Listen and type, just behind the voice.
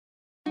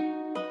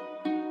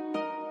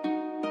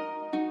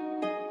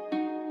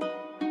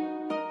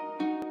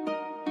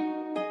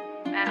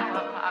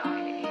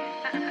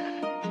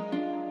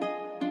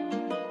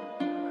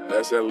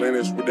That's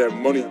Atlantis with that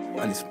money.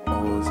 I need some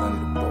O's, I need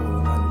a bowl, I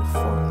need a fork,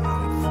 I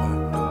need a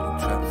fork.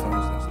 Don't do trap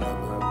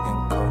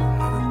phones,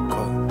 niggas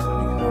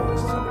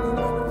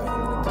never ever getting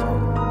caught. I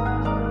get caught.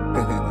 Too many hoes, too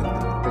many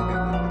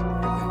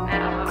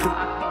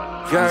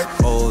I need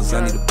some O's,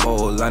 I need a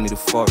bowl, I need a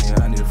fork,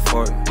 yeah, I need a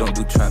fork. Don't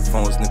do trap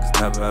phones, niggas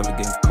never ever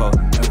getting caught.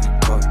 Never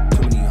get caught.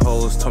 Too many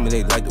hoes told me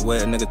they like the way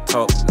a nigga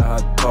talk. Now I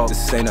talk.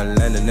 This ain't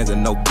Atlanta, nigga,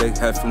 no big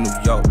head from New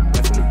York.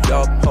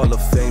 Hall of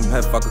Fame,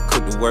 head, I could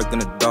cook the work in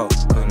the dark.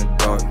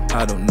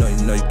 I don't know,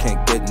 you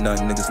can't get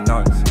nothing, niggas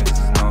nice.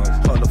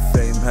 Hall of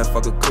Fame, head, I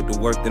could cook the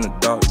work in the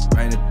dark.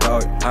 Right in the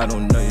dark. I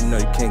don't know, you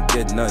can't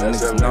get nothing,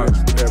 niggas nice.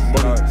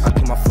 I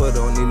keep my foot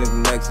on these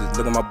niggas' nexus,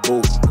 look at my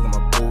boot.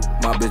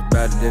 My bitch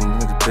better than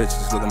niggas'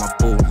 bitches, look at my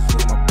boot.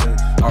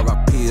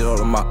 R.I.P. to all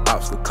of my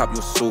ops, go cop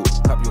your suit,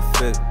 cop your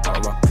fit.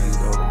 R.I.P.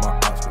 to all of my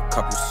ops, go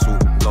cop your suit,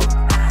 low.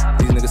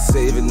 These niggas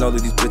saving all of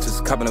these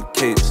bitches, copping up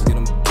capes, get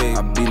them a cape.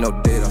 I be no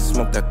date, I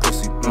smoke that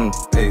pussy,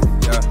 hey,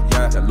 yeah.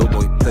 That little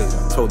boy played,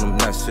 I told him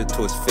that shit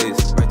to his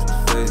face, right to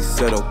his face. He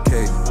said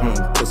okay,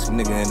 pussy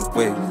nigga in the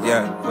way,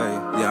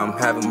 yeah, I'm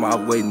having my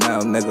way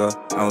now, nigga.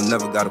 I don't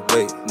never gotta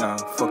wait, nah,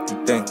 fuck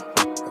you think.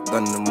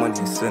 Gun the money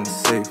and send it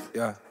safe,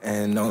 yeah.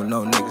 And no,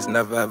 niggas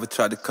never ever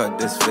tried to cut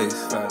this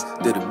face.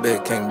 Did a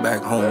bit, came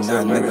back home,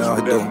 now nigga out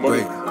here doing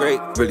great.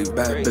 Really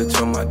bad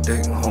bitch on my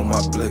dick, hold my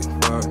blick.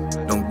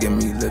 Don't give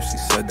me lips, she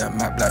said that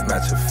matte black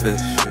match a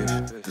fish.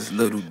 This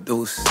little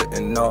dude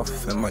sitting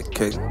off in my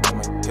cake.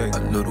 A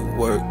little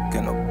work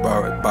and a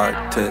bar by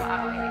a tip. I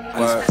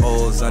need some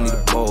O's, I need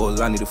a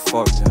bowl, I need a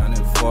fork, yeah, I need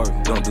a fork.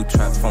 Don't do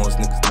trap phones,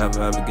 niggas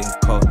never ever getting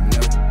caught.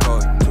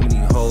 Too many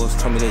hoes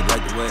tell me they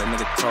like the way a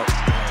nigga talk.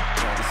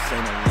 This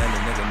ain't Atlanta,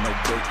 nigga, no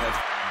big head.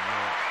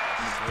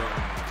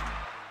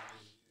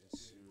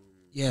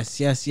 Yes.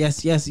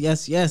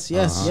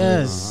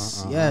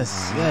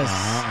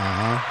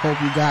 Hope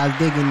you guys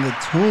digging the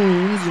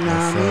tunes, you know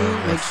what I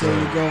mean? Make sure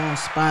you go on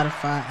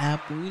Spotify,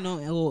 Apple, you know,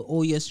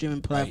 all your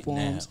streaming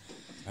platforms.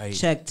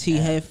 Check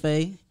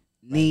T.jefe,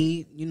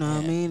 Need, you know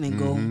what I mean? And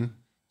go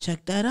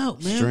check that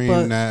out, man.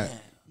 Stream that.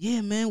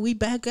 Yeah, man, we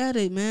back at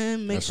it,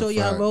 man. Make sure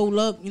y'all roll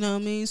up, you know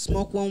what I mean?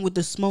 Smoke one with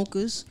the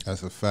smokers.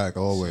 That's a fact,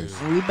 always.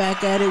 And we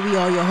back at it. We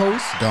are your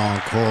hosts. Don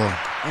Core.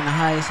 And the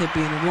highest hippie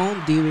in the room,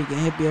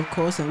 Dricanhippie, of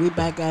course. And we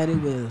back at it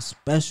with a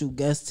special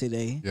guest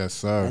today. Yes,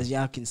 sir. As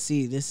y'all can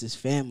see, this is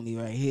family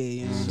right here.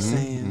 You know what I'm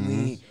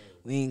saying?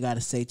 We ain't got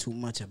to say too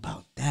much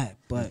about that.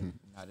 But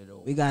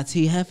we got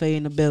T.jefe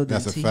in the building.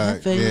 That's a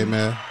fact. Yeah,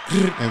 man.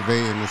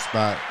 Invading the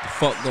spot.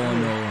 Fuck going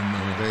on,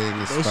 man. Invading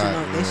the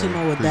spot. They should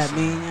know what that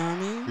means, you know what I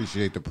mean?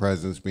 Appreciate the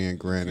presence being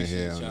granted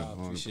here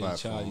on the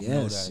platform.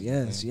 Yes.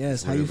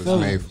 How you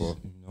feeling? feeling?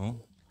 You know?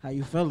 How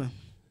you feeling?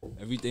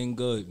 Everything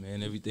good,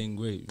 man. Everything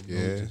great. You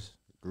know, just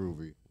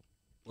groovy.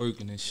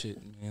 Working and shit,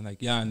 man.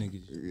 Like y'all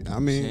niggas. I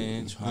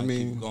mean, trying to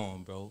keep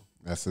going, bro.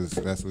 That's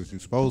what you're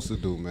supposed to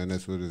do, man.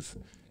 That's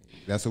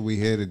what we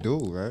here to do,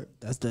 right?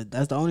 That's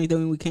the only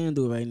thing we can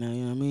do right now.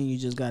 You know what I mean? You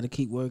just got to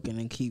keep working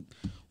and keep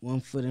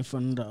one foot in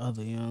front of the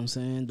other. You know what I'm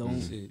saying?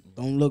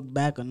 Don't look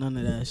back or none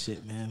of that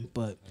shit, man.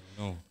 But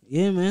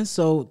yeah, man.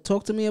 So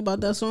talk to me about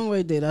that song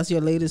right there. That's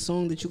your latest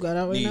song that you got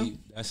out right now.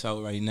 That's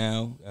out right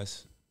now.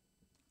 That's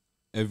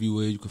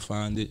everywhere you can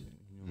find it. You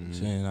know what I'm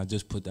saying? I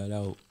just put that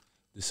out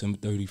December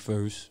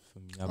 31st for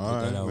me. I put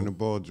that out when the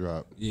ball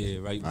drop. Yeah,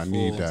 right before. I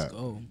need that.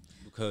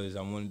 Because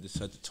I wanted to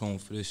set the tone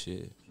for this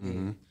shit.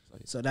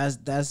 So that's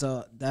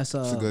a it's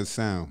a good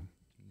sound.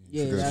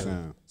 Yeah, it's a good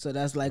sound. So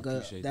that's like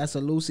that's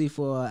a Lucy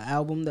for an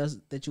album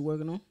that you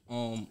working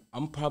on.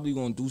 I'm probably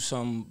gonna do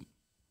something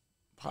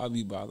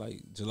probably by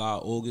like July,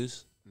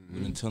 August.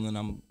 But until then,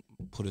 I'm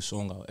put a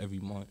song out every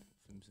month.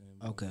 You know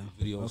what I'm saying? Okay.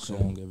 Video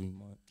song every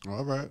month.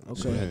 All right.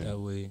 Okay. So that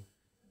way,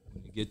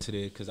 when you get to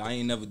there, because I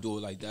ain't never do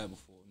it like that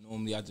before.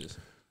 Normally, I just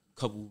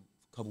couple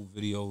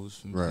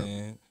videos. You know what I'm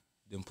saying?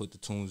 Then put the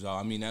tunes out.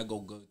 I mean, that go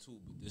good too.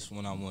 But this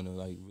one, I want to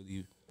like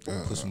really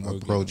put some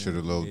work approach in it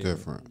a little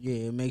different.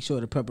 Yeah, make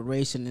sure the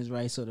preparation is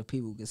right so the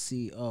people can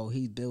see, oh,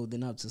 he's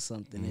building up to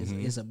something.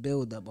 It's a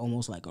build up,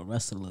 almost like a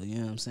wrestler. You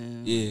know what I'm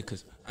saying? Yeah,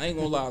 because I ain't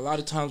gonna lie. A lot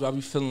of times I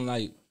be feeling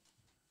like,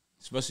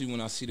 especially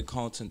when I see the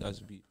content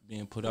that's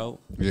being put out.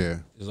 Yeah,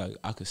 it's like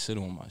I could sit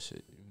on my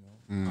shit.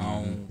 You know,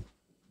 I don't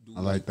do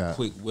like that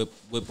quick whip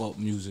up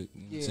music.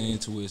 You know what I'm saying?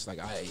 To where it's like,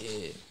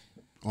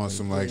 on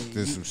some like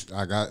this,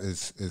 I got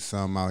it's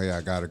something out here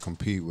I gotta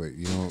compete with.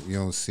 You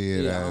don't see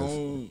it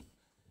as.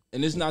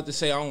 And it's not to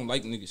say I don't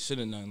like niggas shit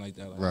or nothing like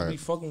that. Like, I be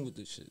fucking with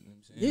this shit. You know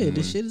what I'm saying? Yeah,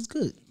 this shit is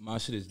good. My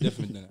shit is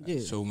different than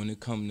that. So when it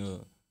come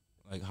to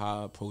like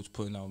how I approach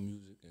putting out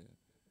music and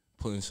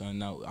putting something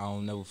out, I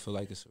don't never feel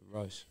like it's a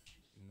rush.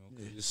 You know,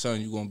 'cause it's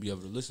something you're gonna be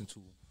able to listen to.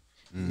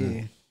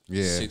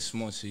 Yeah. 6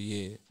 months, a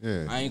year.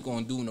 Yeah. I ain't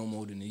gonna do no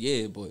more than a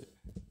year, but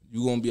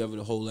you gonna be able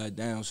to hold that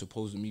down.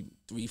 Supposed to be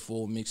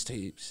 3-4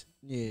 mixtapes.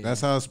 Yeah, that's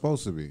how it's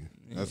supposed to be.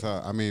 That's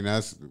how. I mean,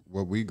 that's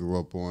what we grew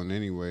up on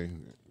anyway.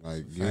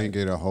 Like you ain't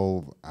get a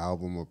whole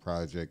album or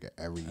project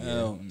every year.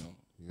 Hell no.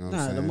 You know what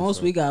I'm saying? The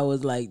most we got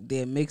was like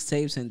their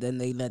mixtapes, and then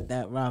they let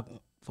that rock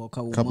for a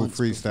couple months.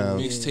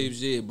 Freestyles.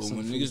 Mixtapes, but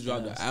when niggas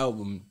drop the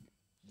album,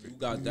 You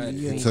got that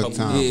It for a took couple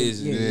time.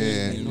 years.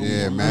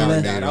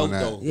 Marinate on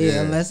that.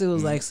 Yeah, unless it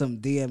was like some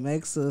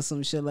DMX or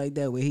some shit like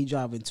that where he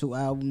dropping 2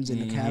 albums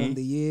in the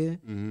calendar year,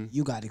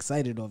 you got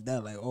excited off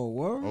that, like, oh,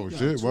 word? Oh,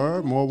 shit,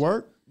 word? More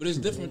work? But it's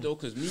different, though,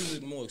 because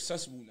music is more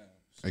accessible now.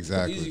 So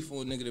exactly. It's easy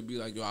for a nigga to be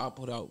like, yo, I'll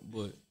put out,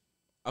 but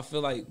I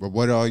feel like... But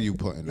what are you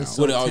putting out?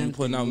 What are you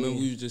putting out? Remember,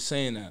 we was just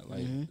saying that,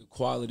 like, the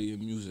quality of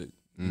music.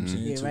 You know what I'm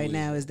saying? Yeah, right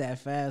now it's that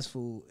fast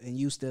food, and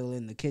you still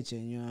in the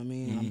kitchen, you know what I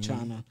mean? I'm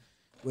trying to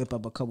whip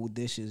up a couple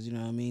dishes, you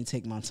know what I mean?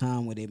 Take my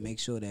time with it, make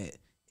sure that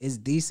it's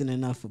decent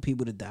enough for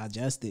people to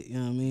digest it, you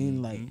know what I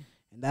mean? Like,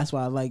 and that's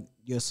why I like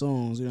your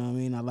songs, you know what I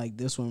mean? I like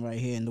this one right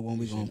here and the one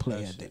we're going to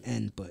play at the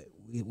end, but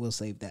we'll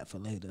save that for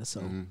later.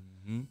 So,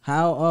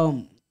 how,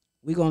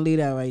 we going to leave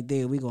that right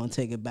there. we going to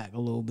take it back a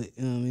little bit,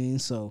 you know what I mean?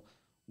 So,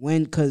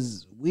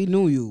 because we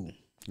knew you,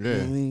 you know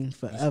what I mean?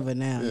 Forever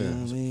now, you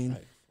know what I mean?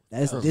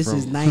 This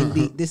is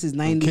 90s,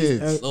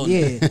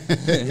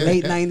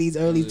 late 90s,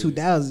 early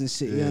 2000s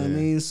shit, you know what I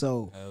mean?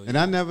 So, and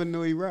I never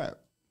knew he rapped.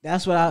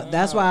 That's why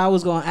I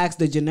was gonna ask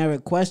the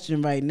generic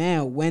question right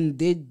now. When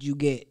did you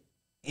get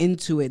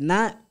into it?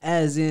 Not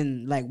as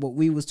in like what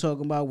we was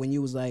talking about when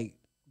you was like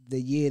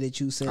the year that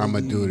you said I'ma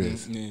do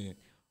this.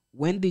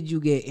 When did you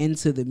get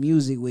into the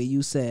music where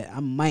you said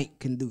I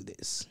can do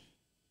this?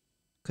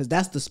 Cause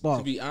that's the spark.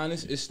 To be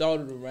honest, it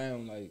started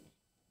around like,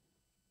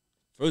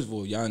 first of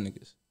all, y'all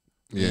niggas.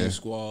 Yeah.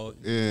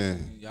 Squad. Yeah.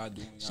 Y'all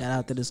doing. Shout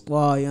out to the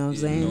squad, you know what I'm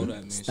saying? You know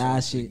that, man.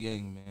 Style shit.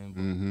 Gang, man.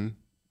 But, you know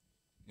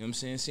what I'm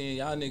saying? Seeing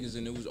y'all niggas,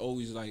 and it was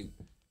always like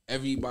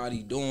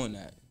everybody doing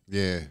that.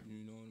 Yeah.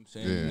 You know what I'm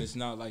saying? Yeah. And it's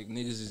not like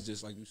niggas is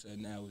just like you said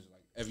now, it's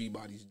like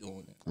everybody's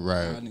doing it.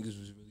 Right. Y'all niggas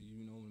was really,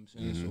 you know what I'm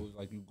saying? So it's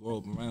like you grow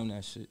up around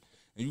that shit.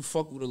 And you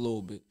fuck with it a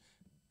little bit.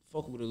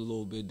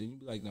 Then you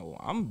be like, no,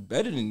 I'm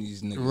better than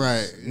these niggas.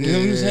 Right. You know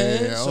what I'm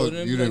saying? Yeah. So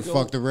then you done like,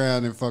 fucked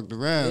around and fucked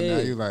around. Yeah.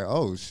 Now you like,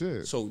 oh,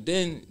 shit. So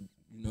then,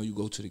 you know, you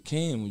go to the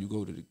can. When you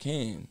go to the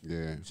can, Yeah. You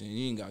know what I'm saying,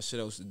 you ain't got shit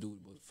else to do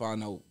but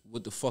find out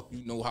what the fuck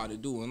you know how to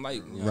do. And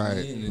like, you know what I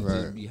mean? And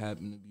just be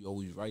happen to be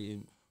always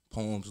writing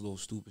poems, little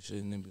stupid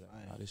shit, and then be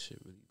like, how this shit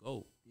really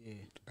go. Yeah.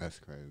 That's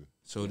crazy.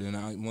 So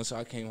then once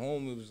I came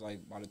home, it was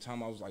like, by the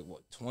time I was like,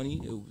 what, 20?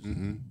 It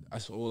was,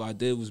 that's all I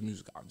did was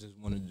music. I just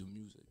wanted to do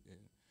music and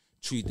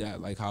treat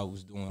that like how I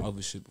was doing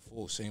other shit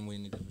before. Same way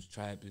niggas was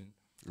trapping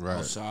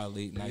outside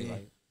late night.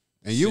 Like,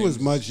 and you was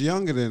much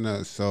younger than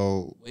us,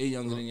 so way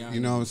younger than y'all. You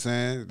know what I'm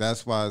saying?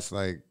 That's why it's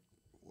like,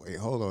 wait,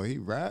 hold on, he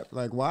rap?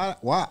 Like, why?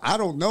 I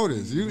don't know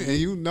this.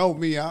 You know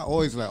me. I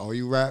always like, oh,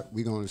 you rap?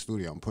 We go in the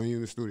studio. I'm putting you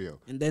in the studio.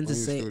 And then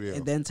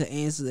to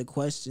answer the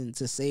question,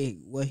 to say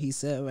what he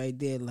said right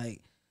there,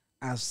 like,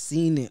 I've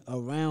seen it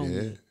around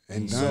me,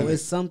 and so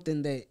it's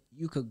something that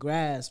you could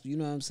grasp. You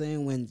know what I'm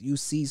saying? When you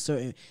see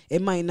certain,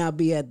 it might not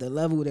be at the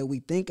level that we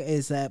think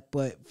it's at,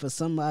 but for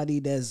somebody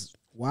that's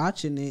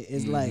watching it,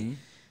 it's like,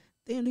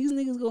 damn, these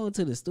niggas going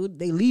to the studio.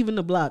 They leaving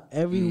the block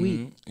every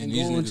week and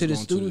going to the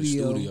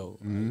studio.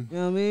 You know what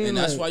I mean? And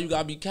that's why you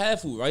gotta be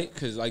careful, right?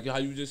 Because like how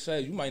you just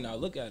said, you might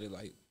not look at it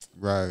like,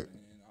 right. Man,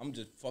 I'm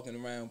just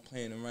fucking around,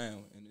 playing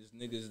around, and there's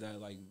niggas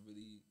that like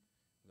really,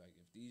 like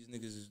if these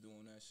niggas is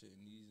doing that shit,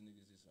 and these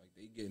niggas is like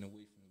they getting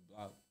away from the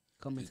block,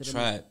 coming to the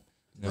trap,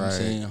 you know what I'm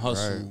saying,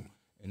 hustle,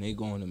 and they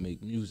going to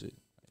make music.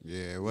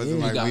 Yeah, it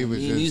wasn't like we was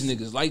just... These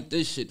niggas like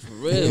this shit for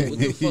real. What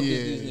the fuck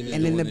is these niggas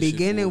And in the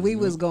beginning, we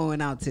was going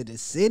going out to the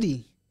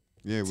city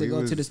to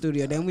go to the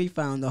studio. Then we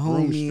found the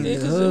homie in the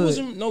because hood. there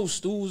wasn't no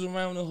stools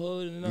around the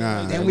hood. And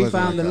nah, then we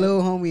found the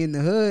little homie in the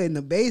hood in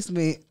the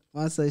basement.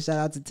 Also, shout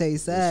out to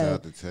T.jefe. Shout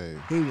out to Tay.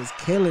 He was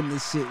killing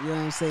this shit, you know what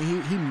I'm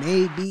saying? He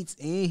made beats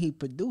and he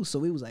produced. So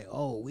we was like,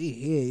 oh, we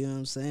here, you know what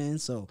I'm saying?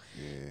 So,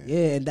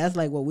 yeah, and that's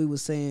like what we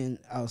was saying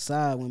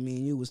outside when me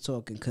and you was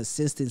talking.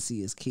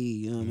 Consistency is key,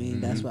 you know what I mean?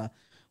 That's why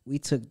we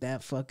took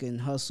that fucking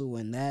hustle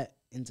and that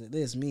into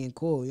this, me and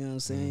Cole, you know what I'm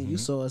saying? You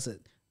saw us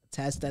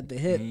attached at the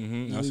hip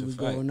when we was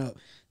growing up.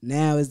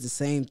 Now it's the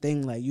same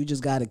thing. Like, you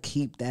just got to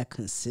keep that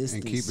consistency.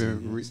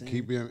 And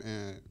keep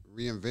it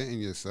reinventing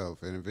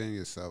yourself and inventing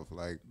yourself.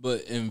 Like,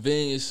 but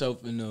inventing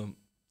yourself in the...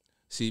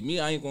 See,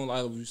 me, I ain't gonna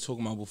lie, we was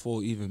talking about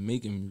before even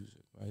making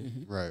music, right?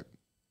 Right.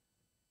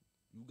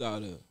 You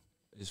gotta...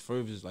 As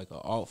further as like an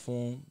art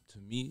form, to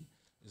me,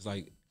 it's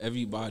like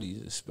everybody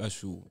is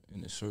special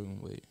in a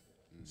certain way.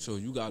 So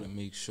you gotta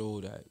make sure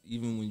that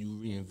even when you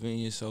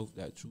reinvent yourself,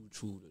 that you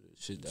true to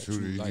the shit that you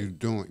like. You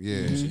doing, yeah. You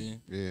know what I'm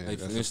saying? Yeah, like,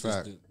 for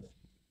instance,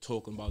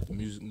 talking about the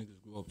music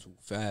niggas grew up to,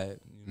 Fab,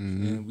 you know what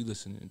I'm saying? We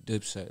listen to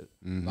Dipset,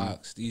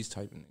 Locks, these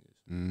type of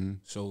niggas.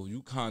 So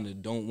you kind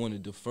of don't want to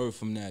defer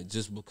from that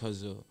just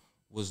because of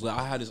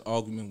I had this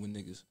argument with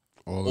niggas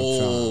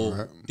all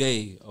time,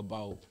 day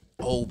about,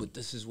 but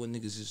this is what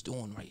niggas is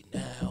doing right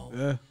now.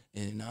 Yeah.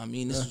 And I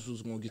mean, this is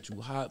what's gonna get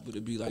you hot, but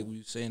it'd be like we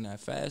were saying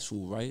that fast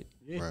food, right?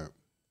 Yeah. Right.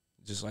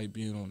 Just like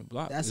being on the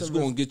block. That's it's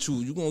gonna get you.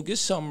 You gonna get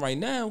something right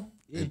now.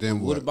 And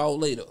then what about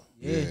later?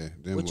 Yeah.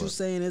 Then what you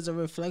saying is a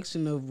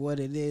reflection of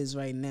what it is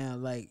right now.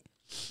 Like,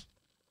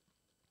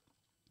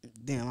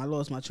 damn, I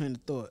lost my train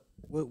of thought.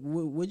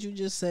 What you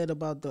just said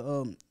about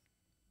the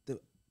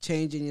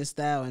changing your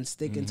style and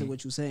sticking to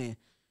what you're saying.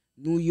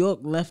 New York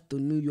left the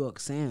New York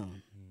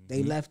sound.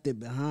 They left it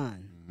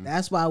behind.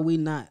 That's why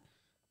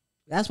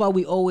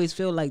we always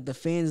feel like the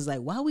fans is like,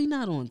 why we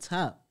not on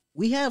top?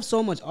 We have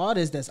so much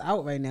artists that's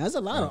out right now. There's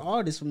a lot of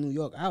artists from New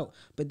York out,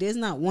 but there's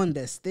not one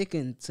that's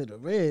sticking to the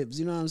ribs.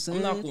 You know what I'm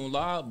saying? I'm not gonna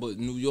lie, but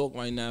New York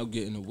right now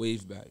getting a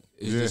wave back.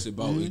 It's just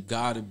about it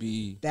gotta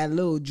be that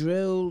little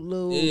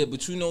drill, Yeah,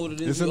 but you know what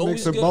it is. It's a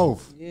mix of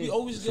both. We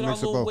always get our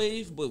little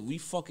wave, but we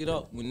fuck it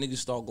up when niggas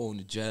start going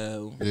to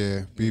jail.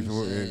 Yeah,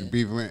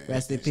 beefing.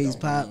 Rest in peace,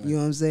 Pop. You know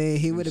what I'm saying?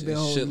 He would have been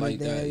holding like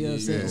there. That. You know what I'm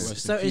saying?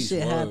 Certain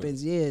shit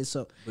happens. Yeah,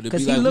 so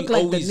because he looked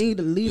like the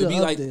leader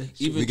of the.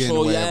 Even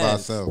Troy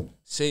Ave,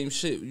 same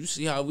shit. You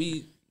see how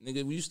we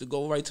used to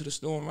go right to the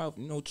store and Ralph.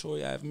 You know,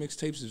 Troy Ave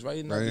mixtapes is right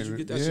in there. You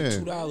get that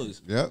shit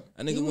 $2. Yep.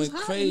 That nigga went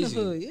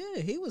crazy.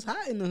 Yeah, he was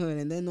hot in the hood,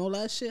 and then all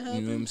that shit happened.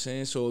 You know what I'm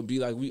saying? So it'd be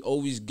like we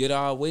always get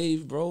our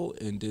wave, bro,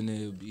 and then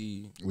it'll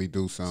be we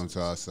do something to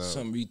ourselves.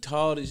 Something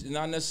retarded,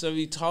 not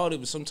necessarily retarded,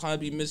 but sometimes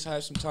be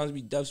mishaps, sometimes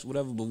be deaths,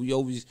 whatever. But we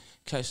always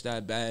catch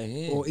that bad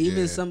hand. Or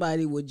even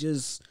somebody would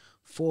just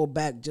fall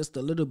back just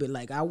a little bit.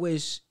 Like I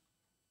wish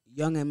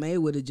Young M.A.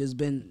 would have just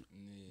been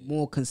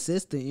more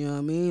consistent, you know what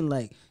I mean?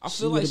 Like I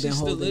feel like she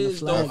still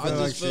is, though. I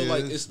just feel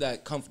like it's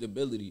that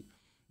comfortability.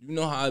 You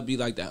know how it'd be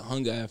like that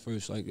hunger at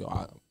first, like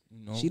yo,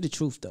 you know. She the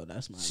truth though.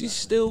 That's my. She's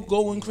still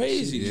going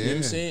crazy. You know what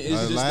I'm saying? It's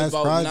her just last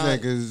about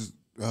project is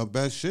her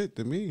best shit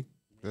to me.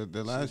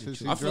 The last shit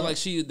she I feel like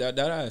she that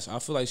ass. I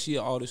feel like she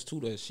an artist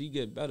too. That she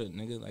get better,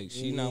 nigga. Like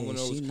she not one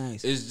of those.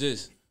 Nice. It's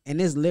just. And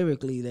it's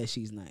lyrically that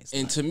she's nice.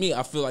 And to me,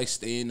 I feel like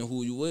staying to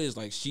who you is.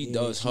 Like she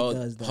does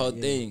her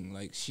thing.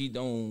 Like she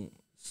don't.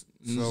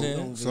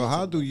 So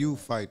how do you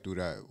fight through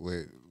that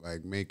with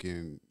like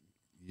making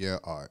your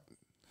art?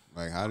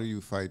 Like how do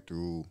you fight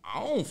through?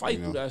 I don't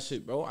fight through that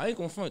shit, bro. I ain't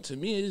gonna front. To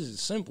me,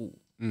 it's simple.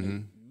 Like,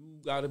 you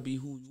gotta be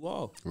who you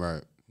are.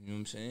 Right. You know what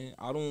I'm saying?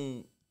 I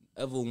don't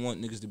ever want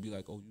niggas to be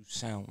like, oh, you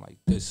sound like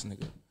this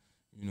nigga.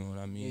 You know what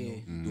I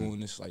mean? You doing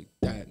this like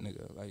that,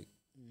 nigga. Like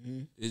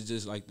it's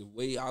just like the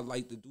way I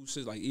like to do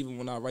shit. Like even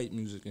when I write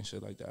music and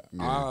shit like that,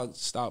 I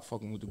stop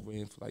fucking with the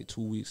brand for like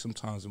 2 weeks,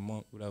 sometimes a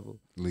month, whatever.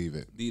 Leave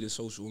it. Leave the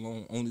social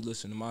alone. Only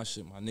listen to my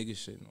shit, my nigga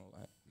shit, and all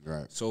that.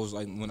 Right. So it's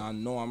like when I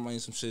know I'm writing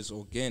some shit, it's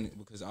organic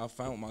because I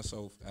found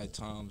myself at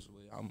times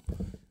where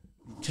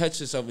you catch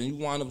yourself and you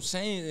wind up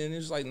saying, and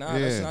it's like, nah,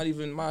 that's not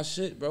even my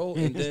shit, bro.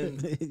 And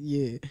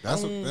then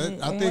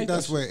I think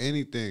that's where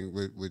anything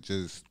with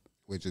just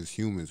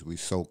humans, we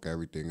soak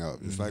everything up.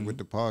 It's like with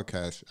the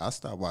podcast, I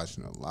stopped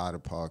watching a lot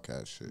of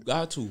podcast shit. You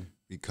got to.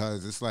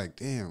 Because it's like,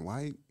 damn,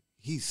 why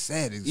he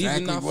said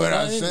exactly what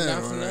I said.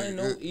 Not for nothing,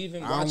 no,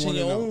 even watching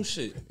your own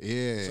shit.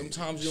 Yeah.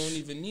 Sometimes you don't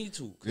even need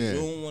to. Because you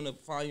don't want to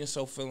find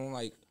yourself feeling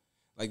like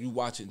you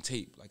watching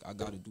tape. Like, I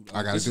got to do that.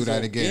 I got to do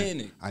that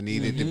again. I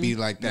need it to be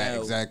like that.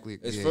 Now, exactly.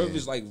 As far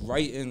as like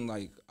writing,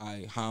 like,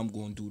 how I'm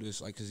going to do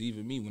this. Like, because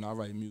even me, when I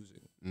write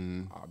music,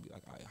 I'll be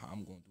like, how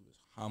I'm going to do this.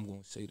 How I'm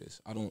going to say this.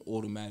 I don't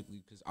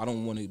automatically, because I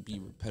don't want to be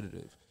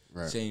repetitive.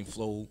 Right. Same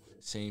flow,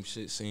 same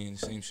shit, saying the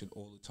same shit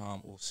all the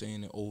time, or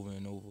saying it over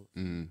and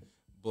over.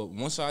 But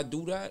once I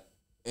do that,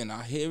 and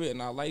I hear it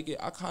and I like it,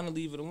 I kind of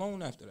leave it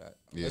alone after that.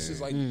 Unless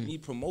it's like me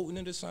promoting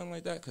it or something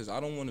like that, because I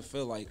don't want to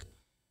feel like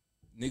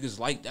niggas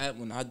like that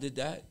when I did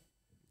that.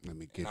 Let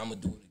me get. I'm gonna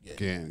do it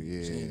again.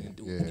 And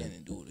do it again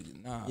and do it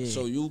again. Nah. Yeah.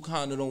 So you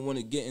kind of don't want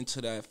to get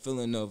into that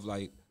feeling of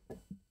like, you know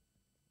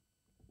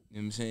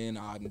what I'm saying?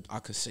 I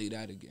could say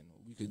that again. Or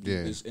we could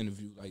do this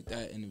interview like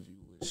that interview.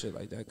 Shit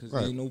like that, because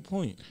there ain't no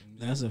point.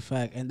 That's a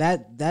fact. And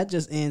that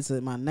just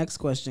answered my next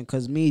question,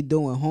 because me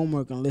doing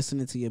homework and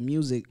listening to your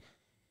music,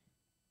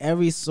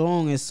 every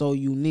song is so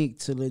unique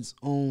to its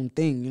own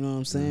thing, you know what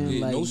I'm saying?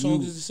 Yeah, like no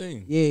song is the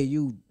same. Yeah,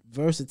 you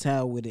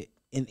versatile with it.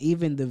 And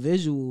even the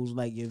visuals,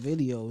 like your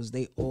videos,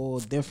 they all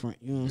different,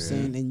 you know what I'm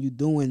saying? And you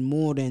doing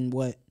more than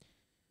what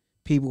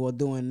people are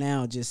doing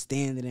now, just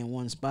standing in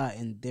one spot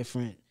in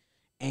different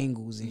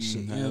angles and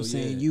shit, you know what I'm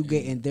saying? You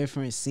getting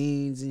different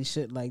scenes and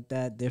shit like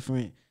that,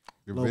 different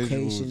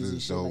locations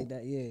and shit like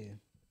that.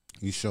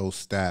 You show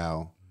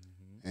style,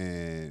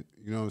 and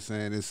you know what I'm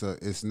saying.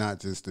 It's not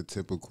just the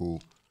typical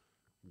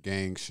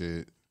gang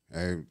shit.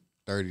 Hey,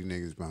 30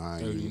 niggas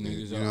behind 30 you.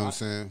 Niggas, you know what I'm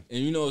saying. And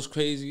you know it's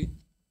crazy,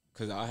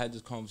 because I had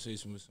this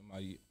conversation with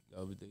somebody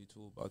the other day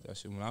too about that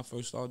shit. When I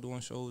first started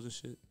doing shows and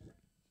shit,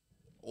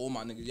 all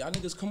my niggas, y'all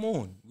niggas, come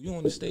on, we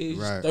on the stage,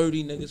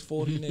 30 niggas,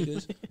 40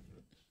 niggas.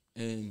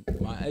 And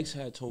my ex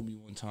had told me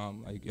one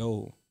time, like,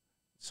 yo,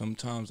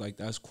 sometimes like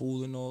that's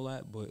cool and all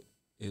that, but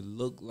it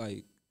looked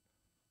like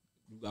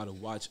you gotta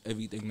watch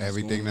everything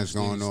that's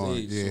going on.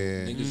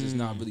 Yeah, so niggas is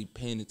not really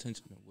paying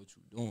attention to what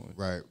you're doing.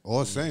 Right,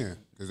 or saying,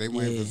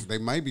 because they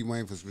might be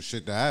waiting for some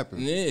shit to happen.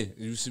 Yeah,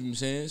 you see what I'm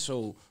saying?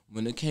 So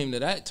when it came to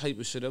that type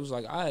of shit, I was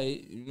like, all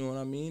right, you know what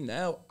I mean?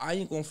 Now I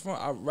ain't gonna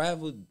front. I'd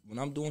rather when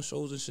I'm doing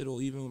shows and shit,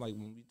 or even like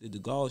when we did the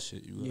God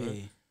shit,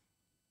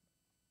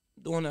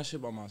 doing that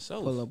shit by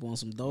myself. Pull up on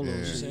some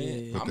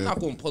dolos. I'm not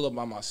gonna pull up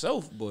by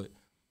myself, but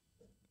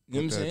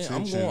You know what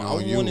I'm saying?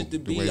 I want it to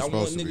be. I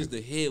want niggas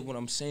to hear what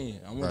I'm saying.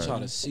 I want y'all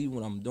to see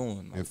what I'm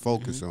doing and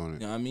focus on it. You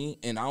know what I mean?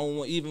 And I don't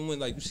want, even when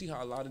like you see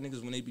how a lot of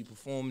niggas when they be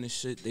performing and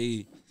shit,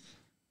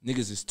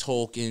 niggas is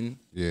talking,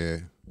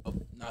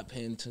 not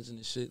paying attention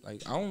to shit.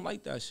 Like I don't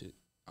like that shit.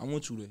 I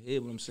want you to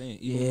hear what I'm saying,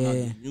 even when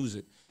I do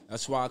music.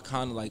 That's why I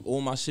kind of like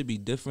all my shit be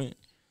different,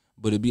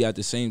 but it be at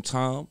the same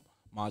time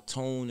my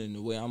tone and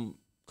the way I'm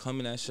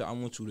coming at shit. I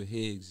want you to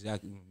hear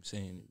exactly what I'm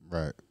saying.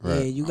 Right. Yeah,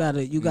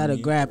 you gotta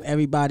grab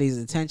everybody's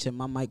attention.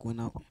 My mic went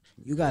out.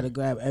 You gotta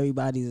grab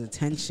everybody's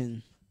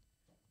attention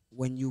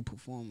when you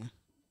performing.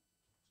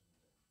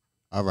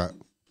 All right.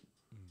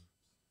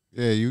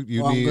 Yeah, you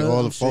need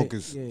all the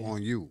focus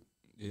on you.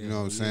 You know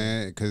what I'm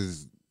saying?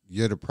 Because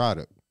you're the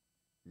product.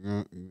 You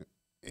know,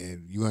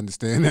 and you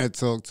understand that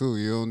talk too.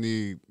 You don't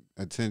need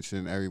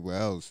attention everywhere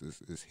else.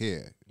 It's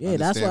here. Yeah,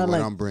 that's what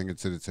I'm bringing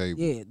to the table.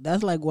 Yeah,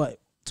 that's like what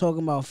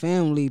talking about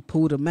family.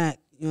 Puda Mac.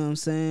 You know what I'm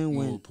saying?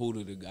 When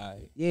Puda the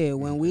guy. Yeah,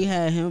 when we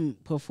had him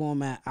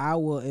perform at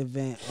our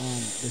event,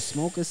 the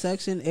smoker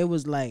section, it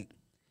was like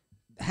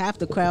half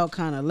the crowd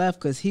kind of left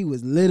because he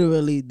was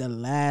literally the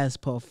last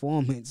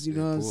performance. You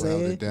know what I'm saying?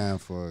 Held it down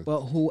for us.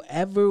 But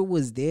whoever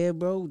was there,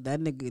 bro, that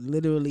nigga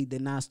literally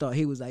did not start.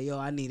 He was like, "Yo,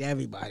 I need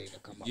everybody to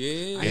come up.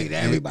 Yeah, I need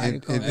everybody to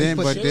come up."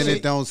 But then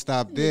it don't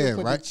stop there,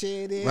 right?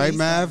 Right,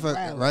 Mav?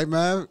 Right,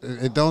 Mav?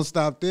 It don't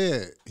stop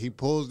there. He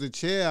pulls the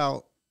chair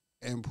out,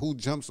 and who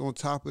jumps on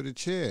top of the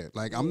chair?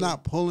 Like I'm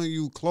not pulling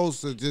you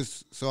closer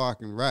just so I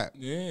can rap.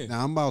 Yeah.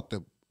 Now I'm about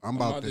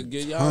to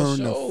get y'all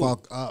turn the show.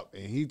 fuck up,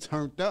 and he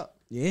turned up.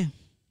 Yeah.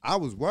 I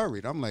was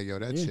worried. I'm like, yo,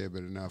 that chair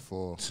better not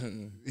fall.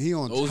 He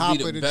on Those top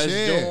be of the best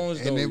chair,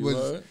 Jones, and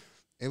though,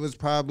 it was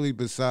probably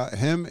beside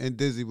him and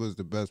Dizzy was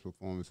the best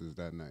performances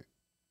that night.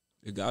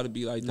 It got to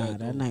be like Nah, that.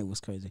 that night was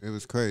crazy. It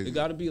was crazy. It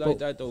got to be like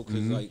that though, cause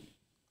like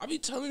I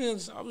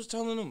was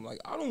telling them like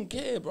I don't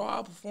care, bro.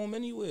 I perform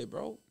anywhere,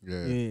 bro.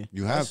 Yeah.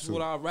 You have That's to.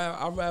 what I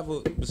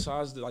rather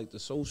besides the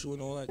social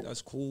and all that.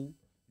 That's cool.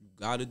 You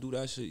got to do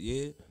that shit,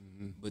 yeah.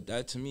 But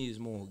that to me is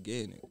more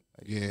organic.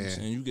 Like, you know what I'm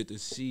saying? You get to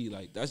see,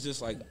 like, that's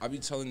just like, I be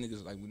telling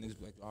niggas, like, when niggas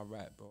be like, I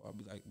rap, bro. I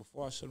be like,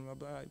 before I shut them, I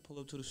be like, all right, pull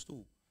up to the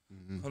stool.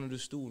 Come to the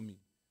stool with me.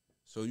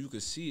 So you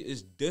can see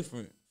it's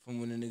different from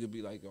when a nigga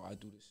be like, yo, I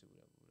do this shit,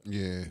 whatever.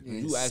 Yeah.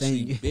 When you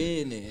actually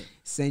been there.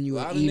 Send you a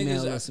lot an of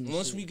email niggas, or some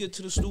once shit. we get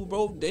to the stool,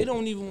 bro, they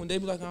don't even, they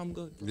be like, I'm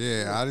good.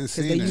 Yeah, I didn't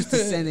see They that. used to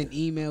sending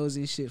emails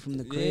and shit from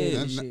the crib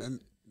and shit.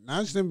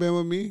 Notch done been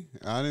with me.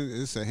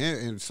 It's a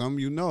hint, and some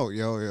you like,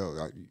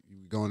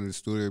 you going to the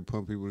studio,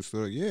 pump people to the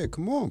studio. Yeah,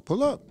 come on,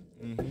 pull up,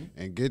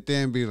 and get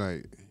there and be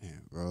like,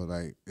 damn, bro,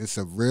 like it's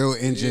a real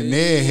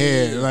engineer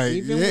here. Like,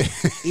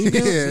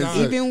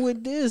 even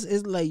with this,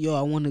 it's like, yo,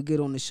 I want to get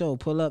on the show.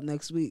 Pull up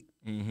next week.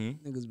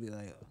 Niggas be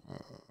like,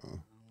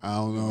 I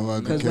don't know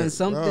about because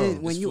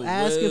when you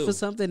asking for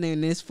something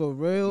and it's for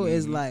real,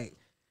 it's like.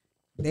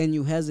 Then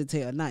you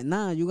hesitate or not.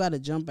 Nah, you got to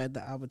jump at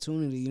the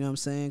opportunity. You know what I'm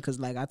saying? Because,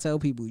 like, I tell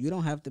people, you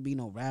don't have to be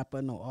no rapper,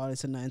 no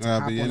artist or nothing to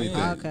hop on the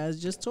podcast.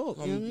 Just talk.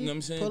 You know what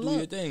I'm saying? Do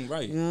your thing,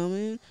 right. You know what I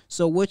mean?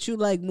 So, what you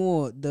like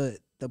more, the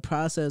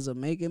process of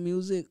making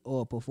music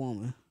or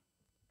performing?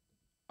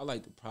 I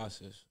like the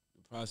process.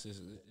 The process,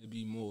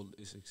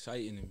 it's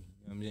exciting to me.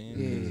 You know what I'm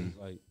saying?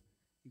 Yeah. Like,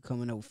 you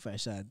coming up with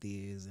fresh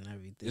ideas and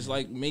everything. It's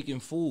like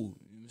making food.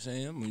 You know what I'm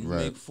saying? When you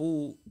make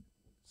food,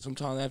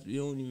 sometimes after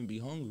you don't even be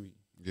hungry.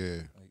 Yeah.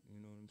 Like,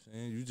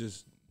 and you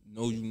just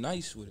know you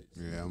nice with it.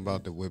 Yeah, I'm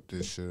about to whip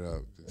this shit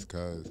up just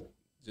cause.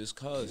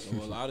 So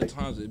a lot of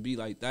times it be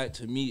like that.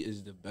 To me,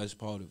 is the best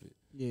part of it.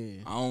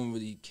 Yeah, I don't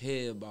really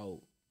care about.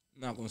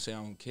 I'm not gonna say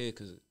I don't care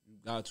because you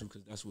got to,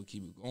 because that's what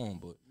keep it going.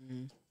 But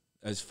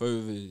as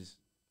further as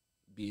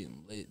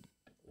being lit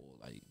or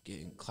like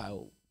getting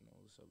clout, you know,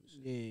 this other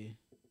shit. Yeah.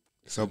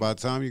 So by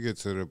the time you get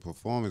to the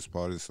performance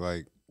part, it's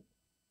like,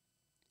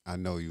 I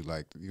know you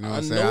like it. You know what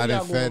I'm saying? I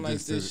done fed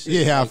this to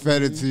you. Yeah, I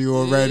fed it to you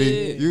already.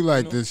 Yeah, you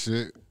like this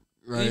shit.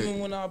 Right? Even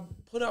when I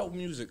put out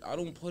music, I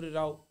don't put it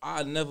out.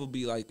 I never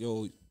be like,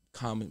 yo,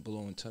 comment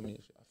below and tell me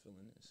if I'm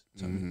feeling this.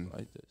 Tell me if you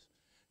like this.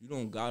 You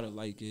don't gotta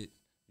like it.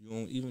 You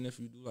don't, even if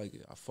you do like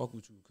it, I fuck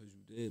with you because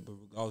you did. But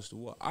regardless to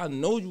what, I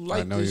know you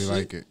like this. I know you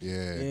like it.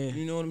 Yeah.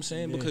 You know what I'm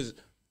saying? Because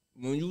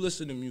when you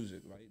listen to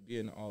music, right,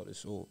 being an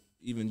artist or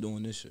even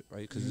doing this shit,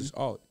 right, because it's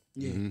art.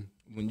 Yeah.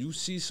 When you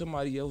see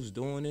somebody else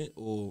doing it,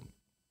 or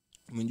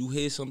when you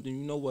hear something,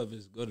 you know whether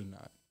it's good or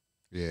not.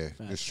 Yeah,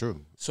 it's true.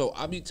 So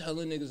I be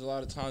telling niggas a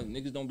lot of times,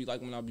 niggas don't be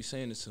like when I be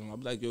saying this to them. I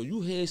be like, yo,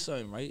 you hear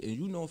something, right? And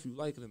you know if you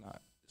like it or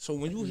not. So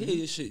when you hear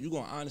your shit, you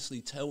gonna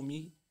honestly tell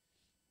me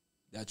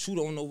that you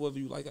don't know whether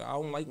you like it. I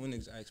don't like when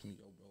niggas ask me,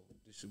 yo, bro,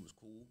 this shit was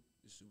cool.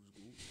 This shit was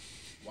good.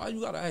 Why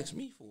you gotta ask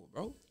me for it,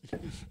 bro?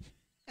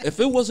 If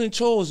it wasn't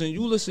yours and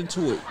you listen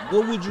to it,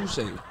 what would you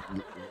say?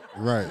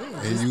 Right,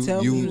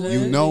 and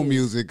you know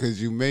music because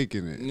you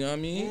making it. You know what I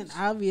mean? And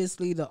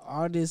obviously, the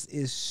artist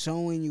is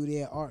showing you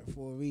their art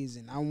for a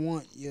reason. I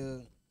want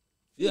your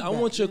I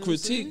want your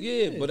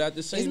critique, but at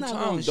the same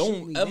time,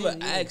 don't ever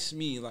ask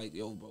me like,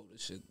 yo, bro,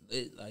 this shit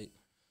lit. Like,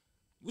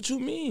 what you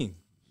mean?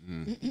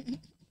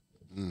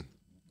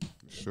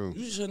 Sure.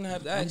 You shouldn't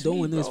have to ask I'm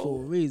doing me, this bro.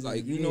 for a reason.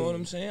 Like, you know what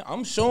I'm saying?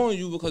 I'm showing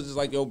you because it's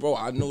like, yo, bro,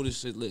 I know this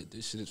shit lit.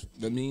 This shit is,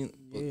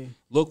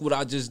 look what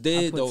I just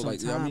did, though.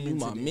 Like, I mean, you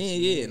my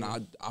man,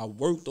 and I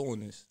worked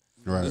on this.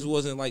 Right. This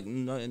wasn't like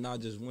nothing I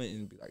just went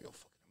and be like, yo,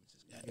 fuck it, I'm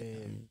just I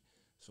mean,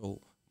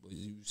 so, but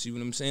you see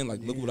what I'm saying?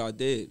 Like, look what I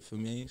did for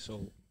me.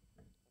 So,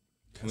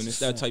 when it's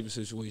that type of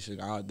situation,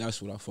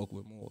 that's what I fuck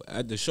with more.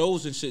 At the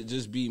shows and shit,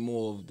 just be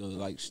more of the,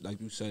 like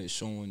you said,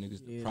 showing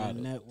niggas the product.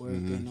 Network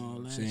and all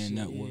that shit.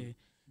 Network.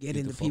 Get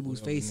into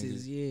people's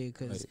faces,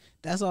 because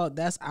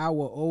that's our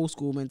old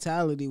school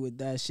mentality with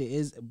that shit.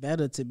 It's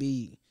better to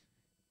be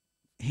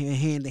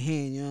hand to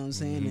hand, you know what I'm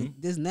saying? And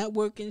this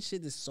networking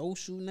shit, this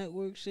social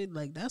network shit,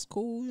 like, that's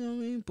cool, you know what I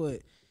mean?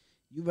 But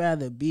you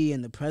rather be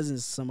in the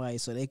presence of somebody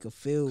so they could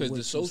feel what you're saying.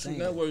 Because the social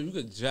network, you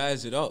could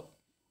jazz it up.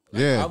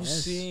 Like, I've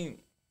seen...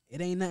 It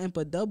ain't nothing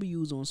but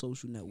W's on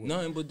social network.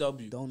 Nothing but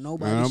W's. Don't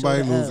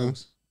nobody losing.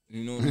 L's.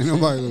 You know what I'm saying?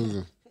 Nobody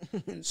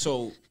losing.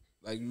 So,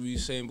 like we were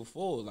saying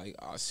before, like,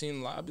 I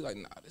seen a lot, I be like,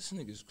 nah, this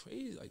nigga's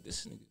crazy. Like,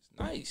 this nigga's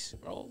nice,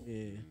 bro.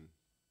 Yeah.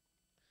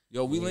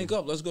 Yo, we link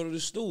up. Let's go to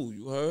the stool.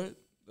 You heard?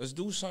 Let's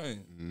do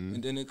something.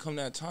 And then it come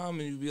that time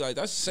and you be like,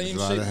 that's the same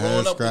shit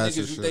growing up with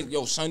niggas. You think,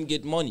 yo, son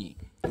get money.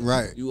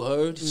 Right. You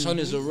heard? Son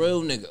is a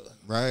real nigga.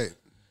 Right.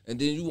 And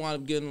then you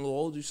wind up getting a little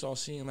older, you start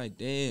seeing like,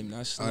 damn,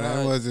 that's not.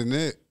 That wasn't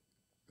it.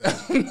 That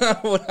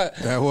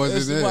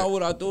wasn't it. That's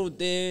what I thought.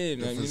 Damn,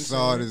 the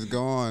facade is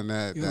gone.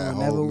 That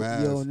whole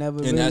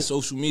mask. And that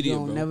social media, you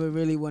don't never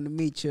really want to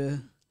meet your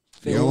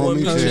hero,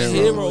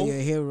 your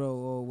hero,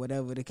 or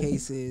whatever the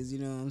case is. You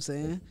know what I'm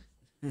saying?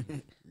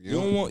 You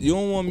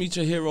don't want to meet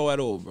your hero at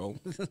all, bro.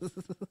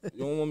 You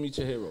don't want to meet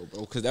your hero,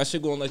 bro, because that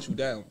shit gonna let you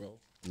down, bro.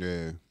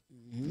 Yeah,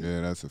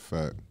 yeah, that's a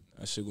fact.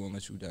 That shit gonna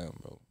let you down,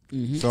 bro.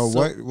 So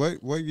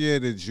what year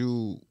did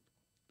you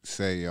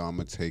say, yo, I'm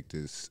gonna take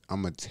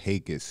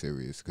it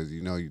serious? Because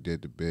you know you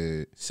did the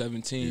bid.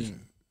 17.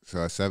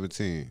 So at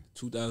 17.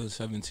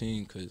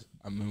 2017, because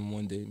I remember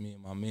one day me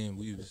and my man,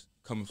 we was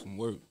coming from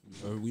work.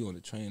 We on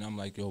the train. I'm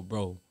like, yo,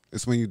 bro.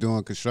 It's when you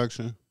doing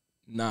construction?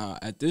 Nah,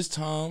 at this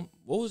time,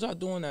 what was I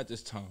doing at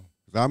this time?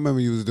 I remember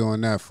you was doing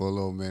that for a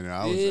little minute.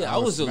 I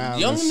was a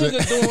young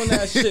nigga doing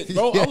that shit,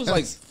 bro. Yes. I was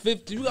like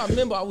 50. You gotta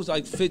remember, I was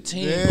like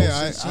 15,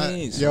 yeah,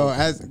 16.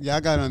 Y'all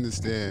gotta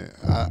understand.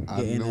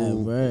 I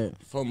knew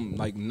from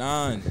like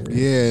 9.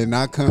 Yeah, and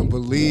I couldn't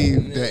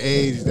believe the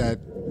age that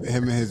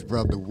him and his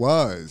brother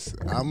was.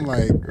 I'm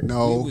like,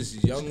 no. He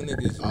was young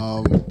niggas.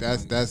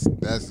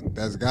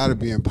 That's gotta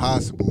be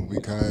impossible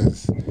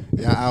because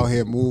y'all out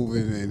here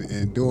moving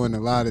and doing a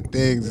lot of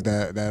things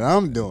that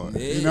I'm doing.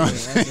 Yeah, you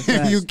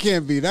know, you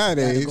can't be that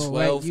age.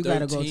 12,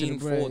 13,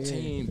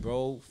 14,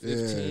 bro.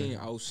 15,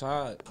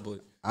 outside. But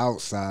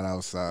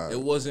outside. It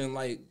wasn't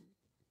like,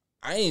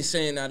 I ain't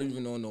saying that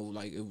even though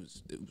like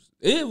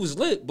it was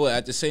lit, but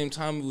at the same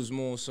time it was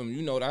more some,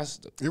 you know,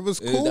 it was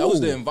cool. That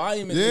was the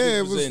environment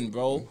it was in,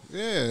 bro.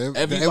 Yeah,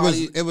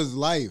 it was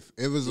life.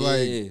 It was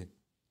like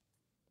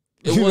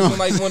it wasn't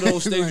like one of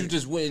those things you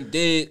just went and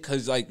did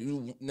because, like,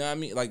 you know what I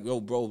mean? Like, yo,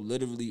 bro,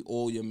 literally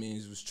all your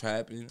mans was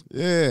trapping.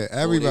 Yeah,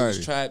 everybody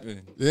was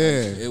trapping.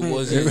 Yeah. Like, it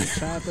wasn't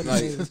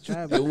like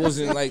it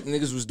wasn't like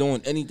niggas was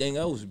doing anything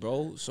else,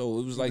 bro. So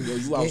it was like, yo,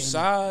 you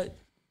outside.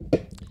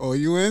 Or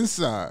you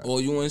inside.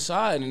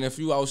 And if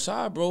you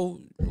outside, bro,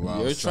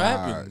 you're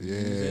trapping.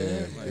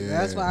 Yeah.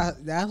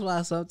 That's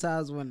why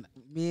sometimes when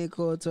me and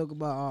Cole talk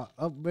about our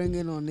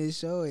upbringing on this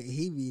show,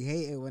 he be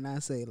hating when I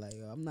say, like,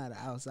 yo, I'm not an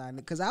outside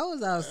nigga. Cause I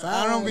was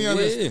outside. I don't be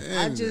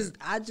understanding.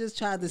 I just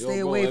tried to stay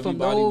away from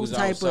those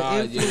type of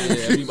influence.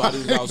 Yeah, everybody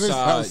was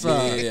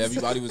outside. Yeah,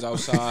 everybody was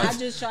outside. I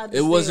just tried to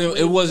It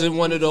wasn't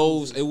one of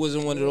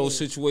those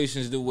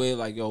situations the way,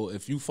 like, yo,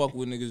 if you fuck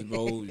with niggas,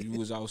 bro, you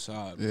was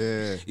outside. Bro.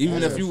 Yeah.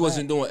 Even if you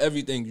wasn't doing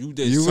everything, you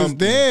did you something. Was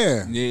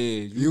there.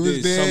 Yeah. You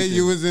was there. Something.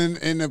 You was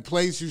in a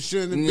place you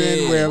shouldn't have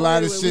been where a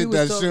lot of shit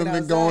that shouldn't have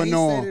been going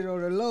on. He said it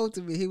on the low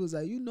to me. He was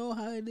like, you know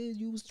how it is.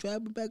 You was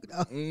trapping back.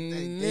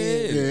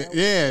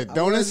 Yeah.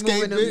 Don't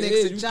escape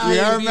it.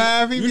 Yeah,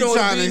 man. He be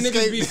trying to escape.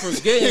 Niggas be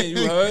forgetting,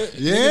 you heard?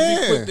 Yeah.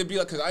 Niggas be quick to be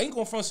like, cause I ain't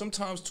gonna front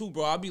sometimes too,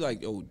 bro. I be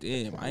like, yo,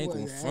 damn, I ain't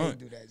gonna front.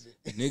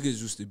 Niggas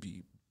used to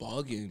be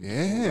bugging.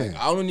 Yeah. Like,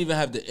 I don't even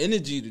have the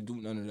energy to do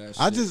none of that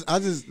shit. I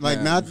just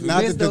like not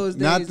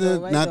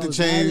to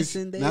change,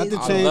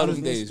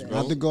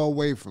 not to go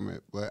away from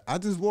it, but I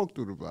just walk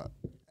through the block.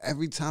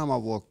 Every time I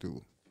walk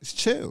through, it's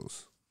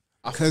chills.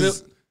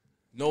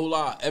 No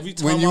lie. Every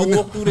time I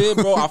walk through there,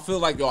 bro, I feel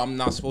like, yo, I'm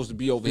not supposed to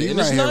be over here. And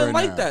it's nothing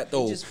like that,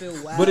 though.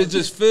 But it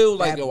just feels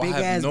like, yo, I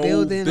have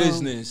no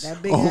business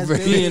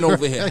being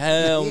over here.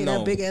 Hell no.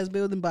 That big ass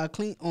building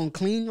on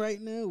Clean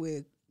right now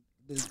where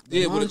where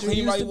the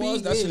Clean right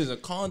was, that shit is a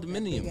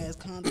condominium. Big ass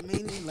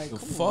condominium. Like, the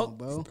come fuck, on,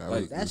 bro.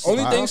 Like,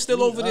 only thing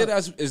still over there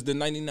is the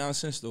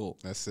 99-cent store.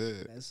 That's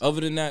it.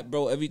 Other than that,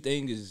 bro,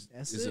 everything is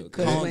a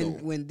condo.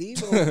 When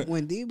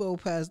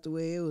Debo passed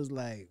away, it was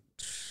like,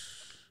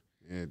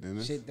 yeah, didn't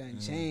it? Shit done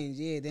changed.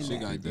 Yeah, then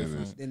shit got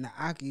different. Then the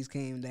Akis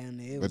came down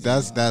there. But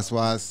that's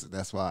why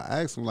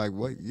I asked him, like,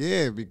 what?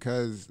 Yeah,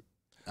 because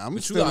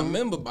But you gotta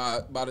remember,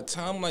 by the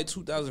time like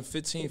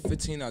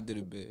 2015, I did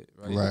a bid,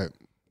 right? Right.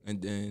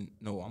 And then,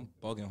 no, I'm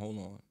bugging, hold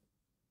on.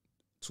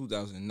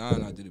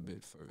 2009, I did a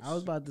bid first. I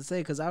was about to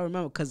say, because I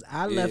remember, because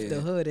I left the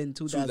hood in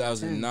 2010.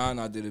 2009,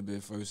 I did a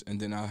bid first, and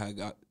then I had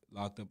got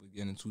locked up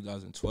again in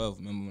 2012.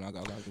 Remember when I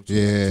got locked up in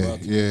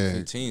 2012,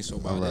 2015? So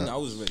by then, I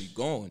was already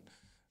going.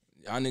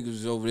 Y'all niggas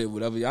was over there,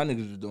 whatever y'all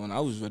niggas was doing, I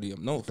was ready up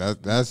north.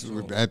 That's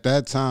at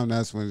that time,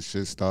 that's when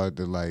shit started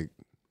to like.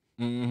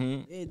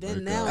 Yeah,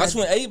 then now that's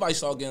when everybody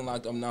started getting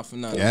locked up, not for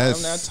nothing.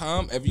 Around that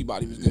time,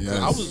 everybody was getting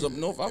I was up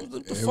north. I was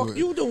like, the fuck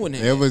you doing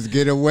here? It was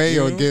get away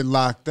or get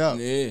locked up.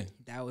 Yeah.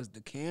 That was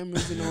the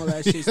cameras and all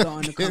that shit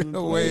starting to come in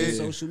play.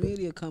 Social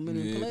media coming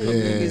in play.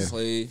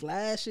 Niggas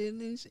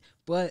flashing and shit.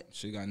 But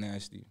shit got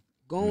nasty.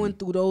 Going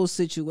through those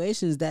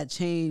situations, that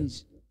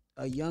changed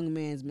a young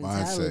man's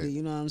mentality.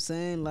 You know what I'm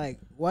saying? Like,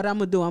 what I'm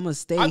gonna do? I'm gonna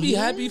stay. I be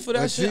happy for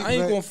that shit. I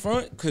ain't gonna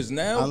front, cause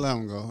now I let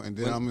him go, and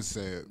then I'm gonna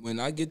say it. When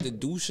I get to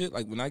do shit,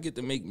 like when I get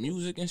to make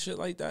music and shit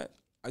like that,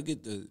 I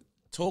get to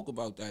talk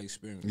about that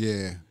experience.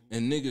 Yeah,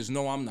 and niggas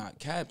know I'm not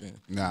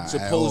capping. Nah,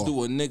 supposed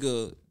to a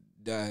nigga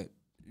that,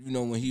 you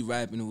know, when he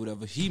rapping or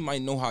whatever, he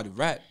might know how to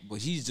rap, but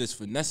he's just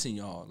finessing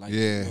y'all. Like,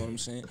 you know what I'm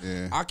saying?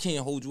 Yeah. I can't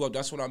hold you up.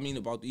 That's what I mean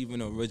about even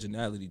the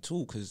originality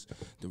too, cause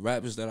the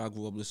rappers that I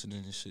grew up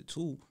listening to shit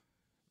too.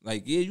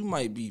 Like, yeah, you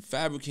might be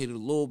fabricated a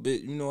little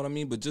bit, you know what I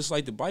mean? But just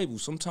like the Bible,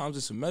 sometimes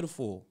it's a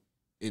metaphor.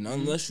 And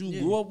unless you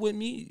grew up with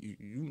me,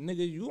 you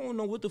nigga, you don't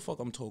know what the fuck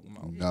I'm talking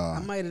about. Nah. I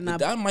might have not.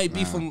 That might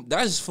be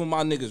that's for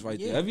my niggas right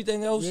there.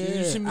 Everything else,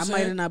 you see me I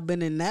might have not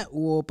been in that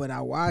war, but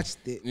I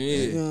watched it.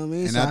 You know what I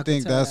mean? And so I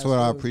think that's what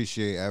I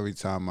appreciate every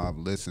time I've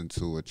listened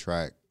to a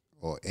track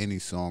or any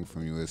song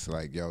from you. It's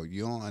like, yo,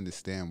 you don't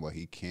understand what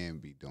he can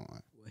be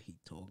doing. What he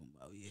talking about,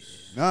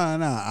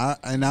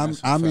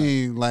 I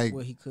mean, like,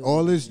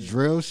 all this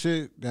drill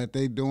shit that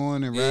they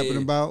doing and rapping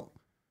about,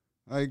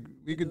 like,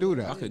 we could do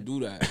that. I could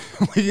do that.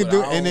 We could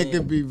do, and it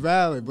could be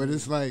valid. But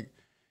it's like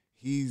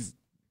he's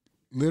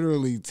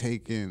literally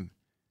taking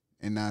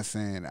and not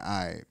saying, all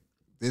right,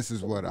 this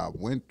is what I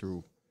went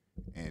through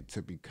and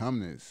to become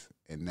this,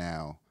 and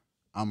now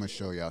I'm gonna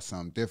show y'all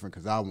something different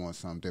because I want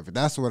something different.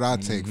 That's what I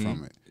take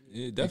from it.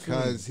 Yeah,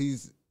 definitely. Because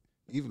he's,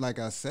 even like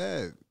I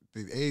said,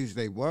 the age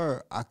they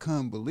were, I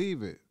couldn't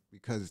believe it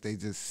because they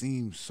just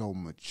seemed so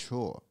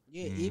mature.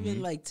 Yeah,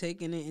 even like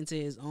taking it into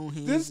his own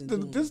hands.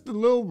 This the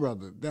little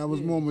brother that was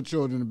more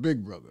mature than the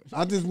big brother.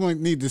 I just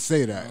need to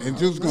say that, and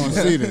just gonna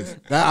see this.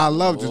 That I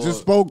loved it.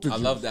 Just spoke to you. I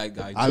love that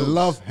guy. I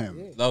love him.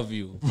 Yeah. Love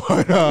you.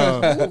 But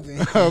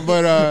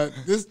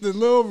this the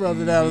little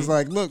brother that was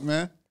like, look,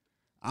 man,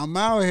 I'm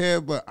out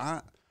here, but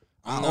I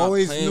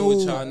always knew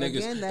with y'all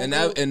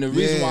niggas. And the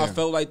reason why I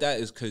felt like that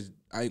is because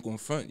I ain't gonna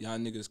front y'all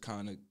niggas.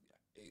 Kind of,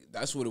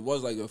 that's what it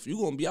was. Like, if you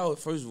gonna be out,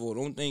 first of all,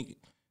 don't think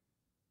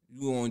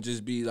you gonna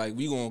just be like,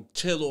 we gonna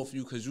chill off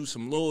you because you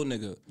some little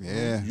nigga.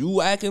 Yeah.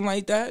 You acting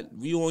like that,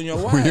 we on your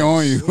ass. We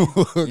on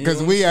you.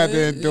 Because we had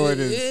to endure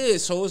this. Yeah,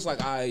 so it's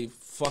like,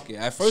 fuck it.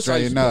 At first,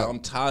 I'm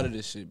tired of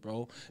this shit,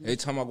 bro. Every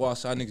time I go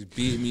outside, niggas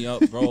beating me up,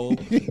 bro.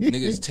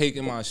 Niggas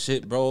taking my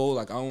shit, bro.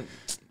 Like, I don't,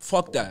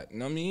 fuck that. You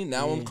know what I mean?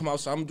 Now I'm come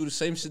outside, I'm gonna do the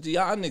same shit to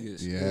y'all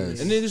niggas. Yes.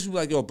 And niggas be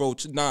like, yo, bro,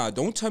 nah,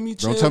 don't tell me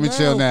chill now. Don't tell me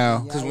chill now.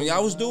 Because when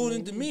y'all was doing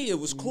it to me, it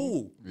was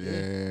cool.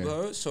 Yeah.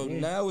 Bro, so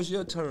now it's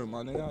your turn,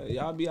 my nigga.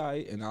 Y'all be all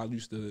right. And I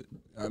used to, you know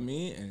what I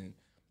mean? And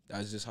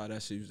that's just how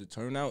that shit used to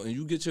turn out. And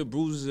you get your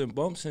bruises and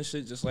bumps and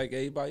shit just like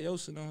everybody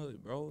else in the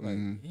hood, bro.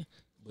 Like,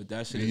 but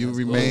that shit, you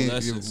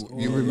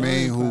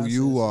remain who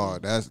you are.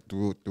 That's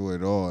through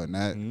it all.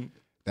 And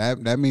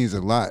that means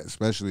a lot,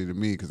 especially to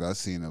me, because I've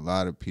seen a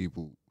lot of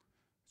people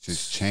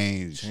just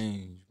change,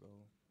 bro.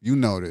 You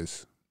know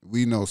this.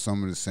 We know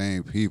some of the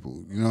same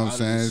people. You know what I'm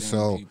saying?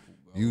 So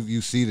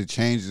you see the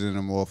changes in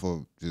them off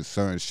of just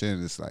certain shit,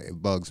 and it's like,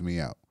 it bugs me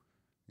out.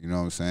 You know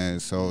what I'm saying?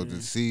 So to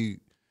see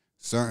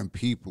certain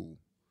people,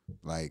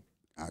 like,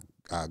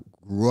 I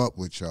grew up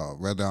with y'all.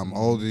 Whether I'm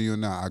older than you or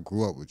not, I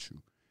grew up with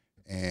you.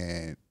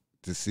 And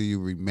to see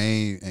you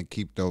remain and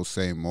keep those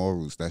same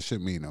morals, that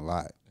should mean a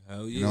lot.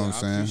 Hell yeah, you know what I'm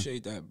saying? I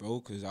appreciate that, bro,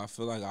 because I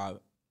feel like I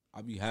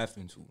be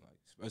having to, like,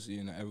 especially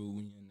in the era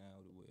we in now,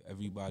 where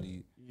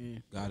everybody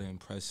gotta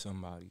impress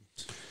somebody.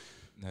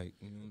 Like,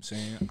 you know what I'm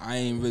saying? I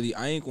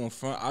ain't gonna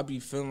front. I be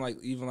feeling like,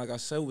 even like I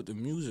said with the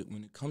music,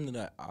 when it come to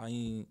that,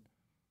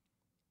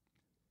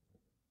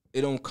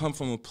 it don't come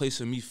from a place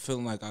of me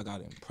feeling like I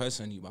gotta impress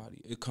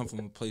anybody. It come from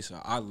a place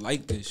of I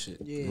like this shit.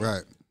 Yeah.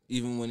 Right.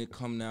 Even when it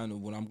come down to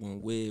what I'm gonna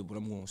wear, what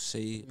I'm gonna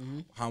say,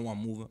 how I'm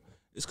moving.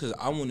 It's because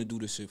I want to do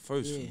this shit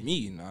first for me,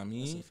 you know what I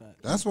mean?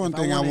 That's one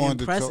thing I wanted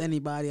to impress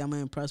anybody, I'm going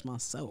to impress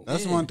myself.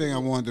 That's one thing I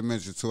wanted to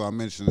mention, too. I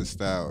mentioned the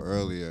style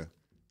earlier.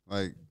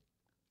 Like,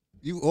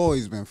 you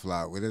always been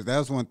fly with it.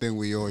 That's one thing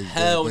we always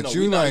Hell do. But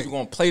no, we not even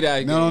going to play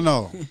that again.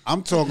 No.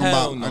 I'm talking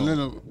about,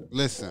 no.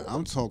 Listen,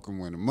 I'm talking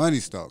when the money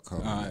start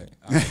coming. All right.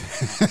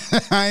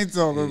 I ain't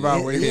talking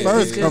about when he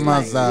first come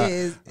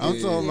outside. I'm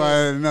talking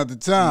about it another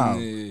time.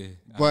 Yeah.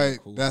 But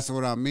that's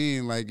what I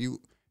mean. Like,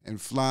 and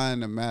fly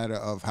in the matter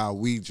of how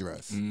we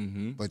dress.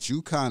 But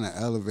you kind of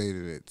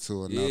elevated it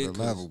to another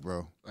level,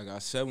 bro. Like I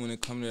said, when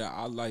it comes to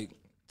that,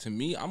 to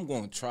me, I'm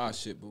going to try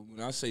shit. But when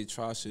I say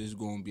try shit, it's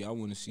going to be, I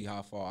want to see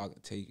how far I can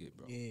take it,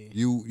 bro. Yeah.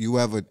 You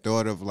ever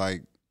thought of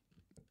like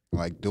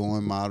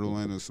doing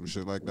modeling or some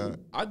shit like that?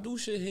 I do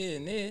shit here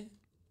and there.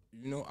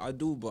 You know, I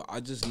do, but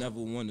I just never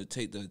want to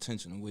take the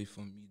attention away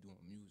from me doing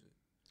music.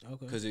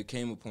 Okay. Because it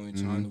came a point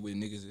in time where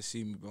niggas that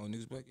see me, bro,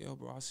 niggas be like, yo,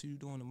 bro, I see you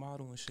doing the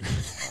model and shit.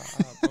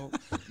 Bro.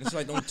 And it's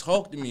like, don't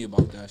talk to me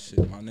about that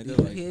shit, my nigga.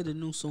 Did you hear the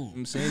new song? You know what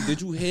I'm saying?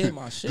 Did you hear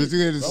my shit? Did you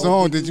hear the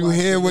song? Did you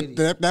hear what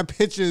that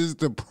picture is,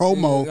 the promo,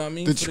 you know what I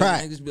mean? the For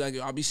track? Niggas be like,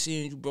 yo, I be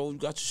seeing you, bro. You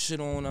got your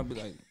shit on. I be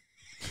like,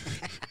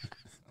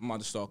 I'm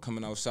about to start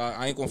coming outside.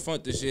 I ain't gonna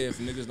front this year if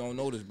niggas don't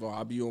notice, bro.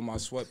 I be on my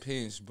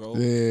sweatpants, bro.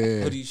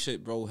 Yeah. Hoodie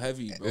shit, bro.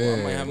 Heavy, bro.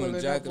 I might have on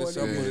a jacket or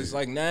something, but it's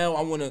like now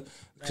I wanna,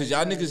 cause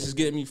y'all niggas is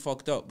getting me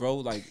fucked up, bro.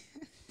 Like,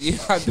 yeah,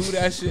 I do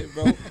that shit,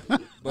 bro.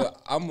 But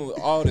I'm an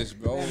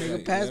artist, bro. Nigga,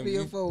 like, pass me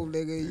your phone,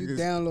 nigga. You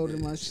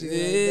downloaded my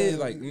shit. Yeah,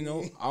 like, you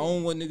know, I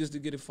don't want niggas to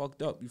get it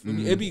fucked up. You feel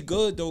me? It be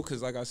good though,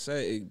 cause like I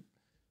said,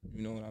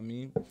 you know what I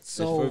mean?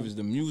 So, as far as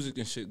the music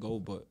and shit go,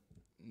 but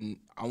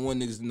I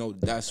want niggas to know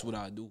that's what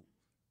I do.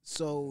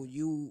 So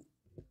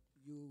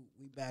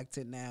we back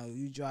to now.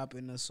 You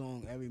dropping a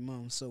song every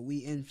month. So we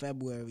in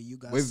February. You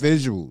got with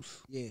visuals.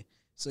 Yeah.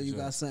 So you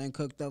got something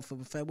cooked up for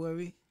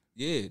February?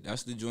 Yeah,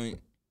 that's the joint.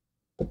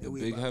 The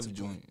Big Jefe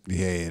joint.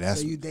 Yeah,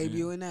 that's. So you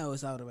debuting now?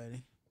 It's out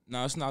already.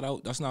 No, it's not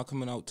out. That's not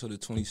coming out till the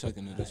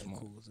 22nd of this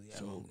month.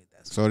 Cool.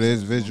 So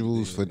there's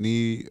visuals for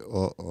Need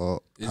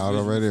or out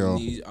already? Or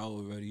Need out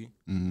already.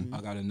 I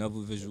got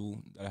another visual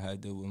that I had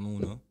did with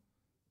Luna.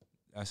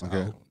 That's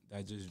out.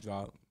 That just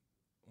dropped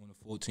on the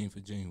 14th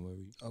of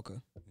January. Okay. You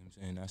know what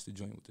I'm saying? That's the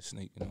joint with the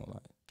snake and all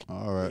that.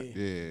 All right.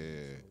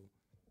 Yeah.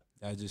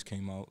 So that just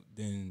came out.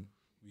 Then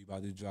we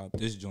about to drop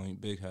this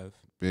joint, Big Jefe.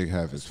 Big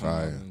Jefe is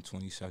fire. On the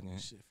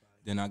 22nd.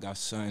 Then I got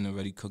something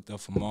already cooked up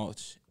for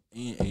March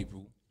and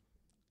April.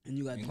 And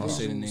you got the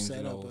visual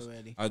set up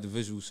already. I had the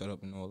visual set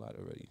up and all that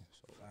already.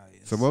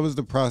 So what was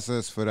the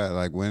process for that?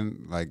 Like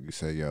when, like you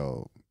said,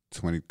 yo,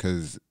 20,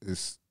 because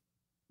it's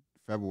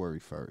February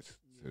 1st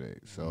today.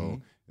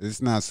 So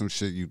it's not some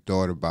shit you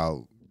thought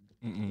about,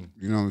 you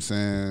know what I'm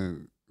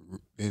saying,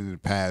 in the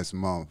past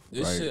month.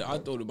 This shit, I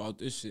thought about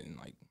this shit in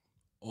like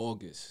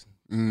August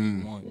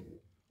 1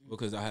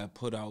 because I had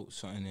put out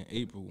something in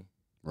April.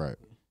 Right.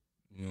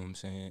 You know what I'm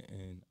saying?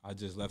 And I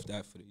just left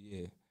that for the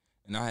year.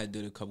 And I had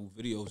did a couple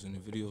videos, and the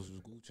videos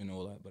was Gucci and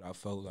all that, but I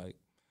felt like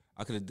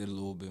I could have did a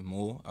little bit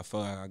more. I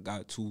felt like I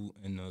got too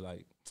in the,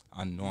 like,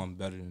 I know I'm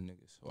better than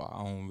niggas, so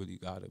I don't really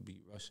got to be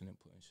rushing and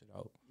putting shit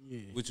out,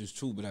 which is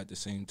true, but at the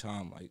same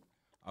time, like,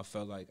 I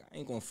felt like I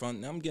ain't going to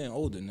front. Now I'm getting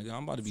older, nigga.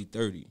 I'm about to be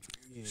 30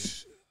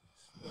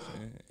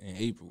 in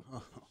April.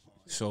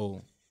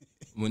 So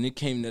when it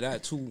came to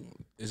that, too,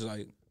 it's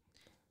like,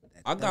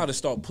 I got to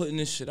start putting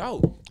this shit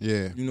out.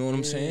 Yeah. You know what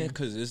I'm saying?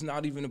 Because it's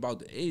not even about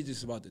the age,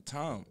 it's about the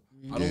time.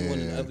 I don't want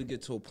to ever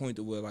get to a point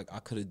to where, like, I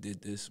could have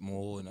did this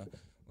more, and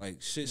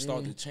like, shit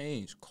start to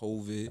change.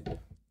 COVID,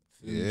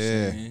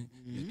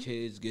 your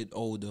kids get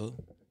older,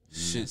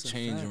 shit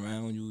change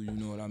around you, you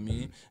know what I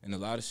mean? And a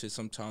lot of shit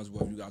sometimes,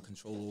 whether you got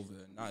control over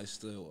it or not, it's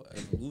still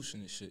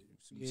evolution and shit, you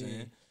see what I'm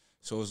saying?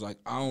 So it's like,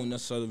 I don't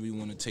necessarily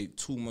want to take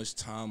too much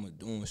time of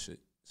doing shit,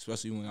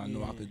 especially when I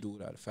know I could do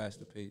it at a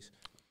faster pace.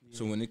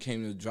 So when it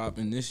came to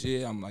dropping this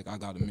year, I'm like, I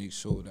got to make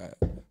sure that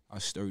I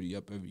sturdy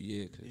up every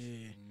year. Cause, you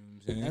know what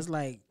I'm saying? That's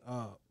like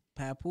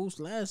Papoose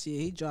last year.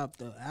 He dropped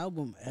the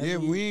album every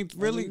month. We ain't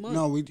really,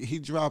 no, he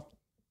dropped,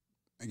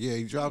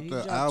 he dropped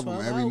the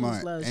album every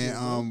month.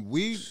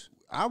 And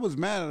I was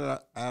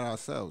mad at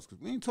ourselves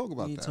because we ain't talk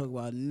about that. Talk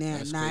about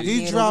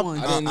he dropped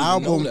an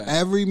album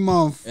every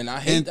month. And I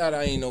hate that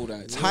I ain't know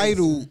that.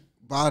 Titled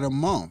by the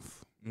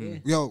month.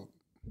 Yo,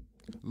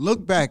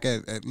 look back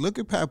look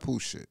at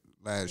Papoose shit.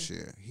 Last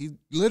year, he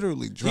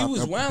literally dropped. He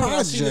was wild.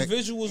 I seen the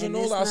visuals and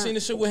all that. I seen the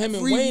shit with him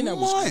and Wayne. That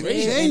was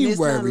crazy.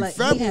 January, like,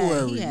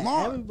 February, he had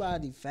March.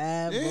 Everybody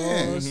Fab.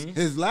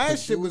 His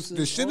last shit was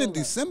the shit in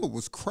December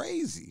was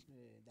crazy.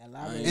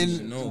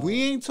 And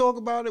we ain't talk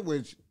about it,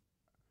 which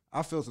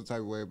I feel some type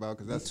of way about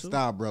because that's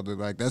style, brother.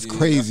 Like that's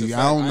crazy. That's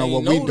I don't know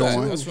what we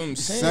doing. That's what I'm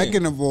saying.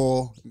 Second of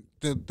all,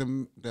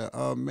 the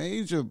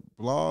major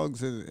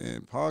blogs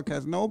and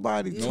podcasts,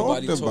 nobody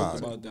talked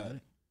about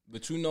that.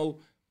 But you know.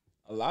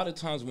 A lot of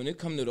times when it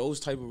come to those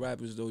type of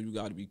rappers, though, you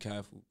got to be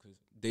careful because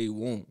they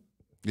won't.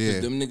 Yeah.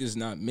 Them niggas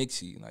not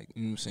mixy. Like,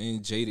 you know what I'm saying?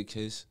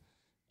 Jadakiss.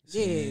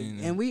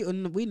 And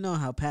we know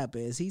how Pap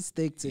is. He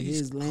stick to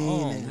his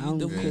lane.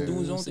 And he do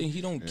his own thing.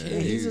 He don't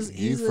care.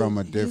 He's from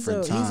a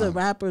different time. He's a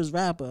rapper's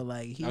rapper.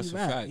 Like, he That's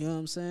rap. You know what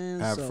I'm saying?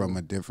 Pap from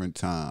a different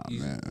time,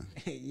 man.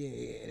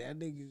 Yeah, that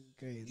nigga is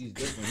crazy. He's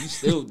different. He's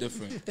still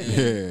different.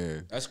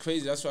 Yeah. That's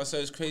crazy. That's why I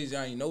said it's crazy.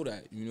 I ain't know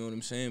that. You know what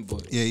I'm saying?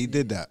 But yeah, he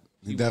did that.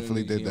 He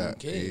definitely did that.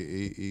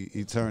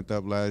 He turned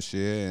up last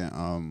year,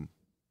 and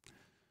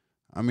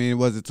I mean, it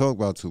wasn't talked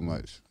about too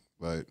much,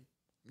 but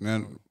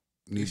man,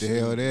 neither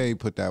here or there, he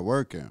put that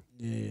work in.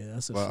 Yeah,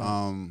 that's a fact.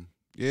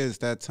 Yeah, it's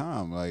that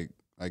time. Like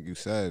like you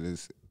said,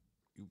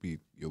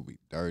 you'll be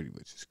 30,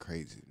 which is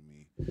crazy to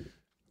me.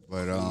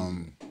 But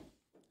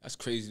that's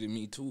crazy to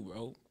me too,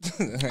 bro.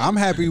 I'm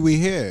happy we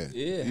here.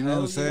 Yeah, you know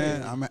what I'm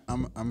saying. Yeah.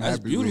 I'm that's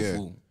happy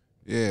beautiful.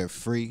 we here. Yeah,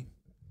 free.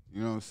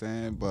 You know what I'm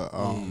saying. But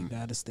you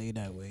gotta stay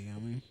that way. You know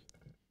what I mean,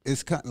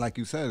 it's kind like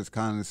you said. It's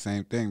kind of the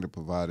same thing to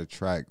provide a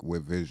track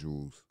with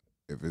visuals.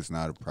 If it's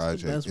not a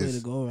project, that's the best way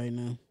to go right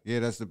now. Yeah,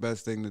 that's the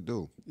best thing to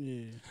do.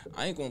 Yeah,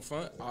 I ain't gonna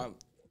front.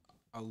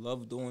 I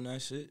love doing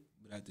that shit,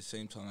 but at the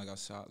same time, like I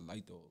said, I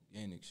like the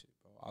organic shit,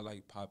 bro. I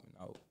like popping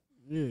out,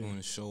 doing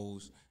the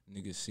shows,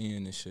 niggas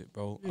seeing this shit,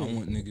 bro. I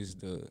want niggas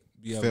to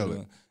be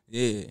able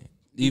to,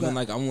 Even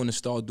like I want to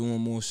start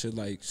doing more shit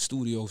like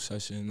studio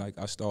session. Like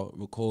I start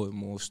recording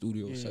more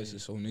studio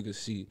sessions so niggas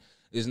see.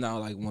 It's not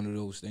like one of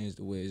those things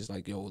to where it's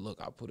like, yo,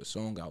 look, I put a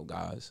song out,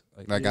 guys.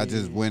 Like I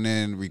just went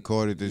in,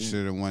 recorded this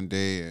shit in one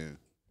day, and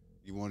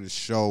you want to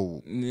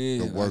show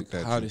the work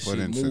that you put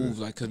into it.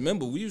 Like, cause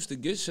remember, we used to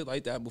get shit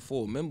like that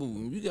before. Remember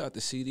when we got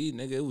the CD,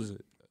 nigga, it was a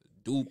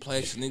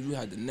duplex, nigga. We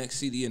had the next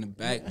CD in the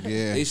back.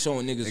 Yeah. They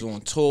showing niggas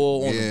on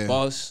tour, on the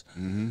bus.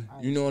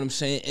 You know what I'm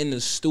saying? In the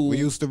studio. We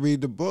used to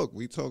read the book.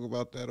 We talk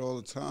about that all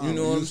the time. You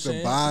know what I'm saying?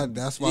 To buy.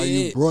 That's why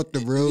you brought the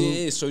real.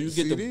 Yeah, so you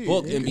get the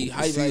book and be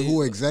hyped. See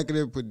who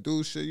executive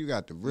producer. You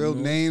got the real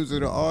names of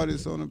the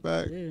artists on the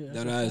back.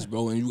 That ass,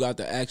 bro. And you got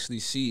to actually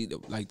see the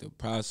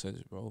process,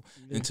 bro.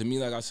 And to me,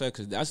 like I said,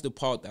 because that's the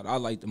part that I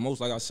like the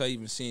most. Like I said,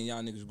 even seeing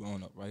y'all niggas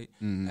growing up, right?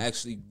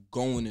 Actually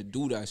going to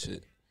do that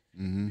shit.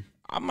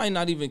 I might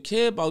not even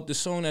care about the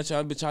song that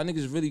y'all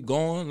niggas really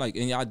going, like,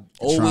 and y'all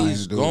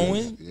always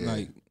going,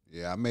 like.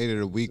 Yeah, I made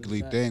it a weekly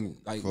thing.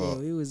 Like, y'all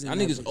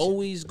niggas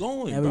always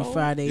going, every bro.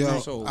 Friday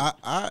night. So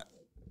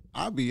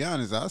I'll be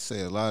honest. I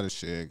say a lot of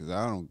shit because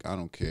I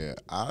don't care.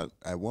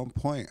 At one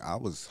point I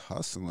was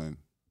hustling,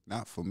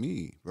 not for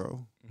me,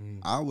 bro.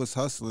 I was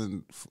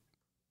hustling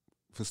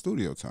for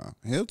studio time.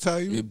 He'll tell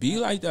you it be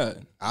like that.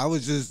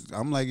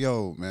 I'm like,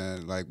 yo,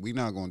 man, like we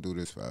not gonna do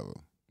this forever.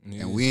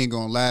 And we ain't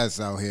gonna last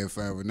out here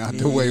forever. Not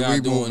the way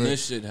we moving.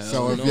 This shit,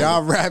 so if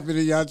y'all rapping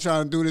and y'all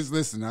trying to do this,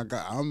 listen,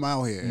 I'm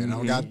out here and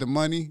I got the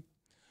money.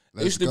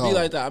 It used to be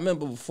like that. I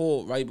remember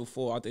right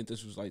before, I think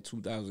this was like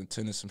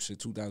 2010 or some shit,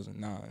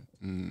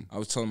 2009. I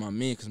was telling my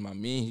man, because my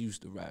man, he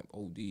used to rap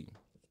OD.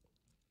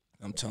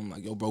 I'm telling him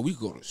like, yo, bro, we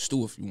go to the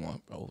stew if you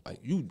want, bro. Like,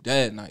 you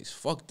dead nice.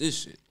 Fuck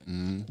this shit.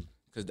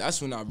 Because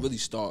that's when I really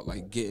start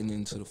like getting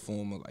into the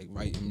form of like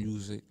writing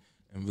music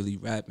and really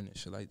rapping and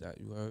shit like that,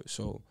 you heard?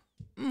 So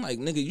I'm like,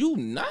 nigga, you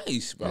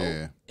nice, bro.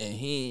 Yeah. And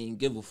he ain't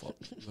give a fuck,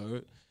 you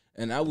heard?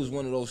 And that was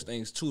one of those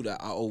things, too,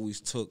 that I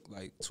always took,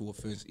 like, to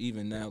offense.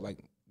 Even now, like,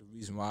 the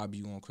reason why I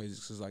be going crazy is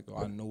because, like,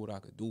 I know what I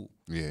could do.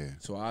 Yeah.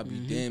 So I'd be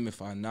damn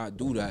if I not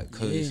do that,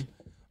 because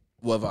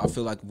whether I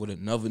feel like what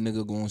another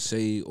nigga gonna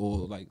say or,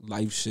 like,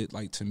 life shit,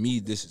 like, to me,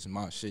 this is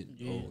my shit,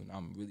 bro, and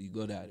I'm really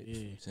good at it. You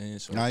know what I'm saying?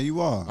 So now you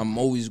are. I'm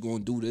always gonna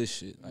do this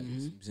shit, like, you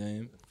know what I'm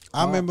saying?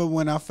 I remember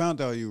when I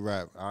found out you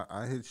rap,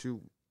 I hit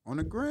you on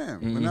the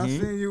gram. When I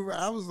seen you,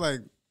 I was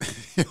like,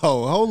 yo,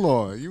 hold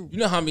on. You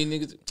know how many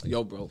niggas,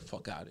 yo, bro,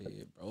 fuck out of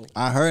here, bro.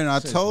 I heard and I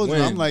told you,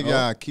 I'm like,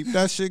 yeah, keep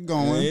that shit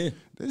going.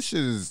 This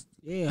shit is,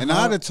 and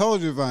I'd have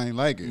told you if I ain't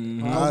like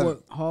it.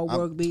 Hard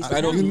work beats.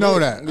 You know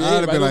that. I'd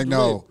have been like,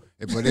 no.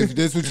 But if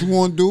this what you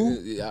want to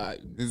do, work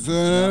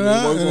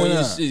on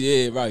your shit.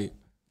 Yeah, right.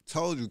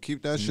 Told you,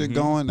 keep that shit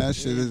going. That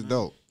shit is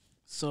dope.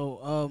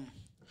 So,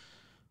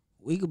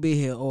 we could be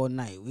here all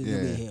night. We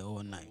could be here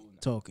all night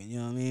talking, you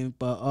know what I mean?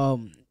 But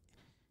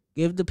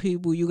give the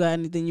people, you got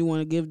anything you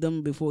want to give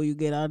them before you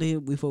get out of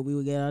here, before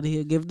we get out of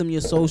here? Give them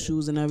your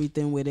socials and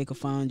everything where they can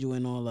find you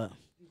and all that.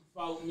 You can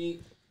follow me.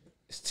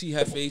 It's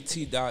T.jefe,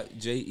 T.jefe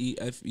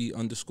 _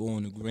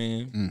 on the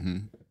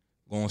gram.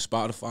 Go on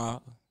Spotify.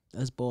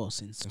 That's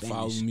boss in Spanish. And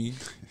follow me,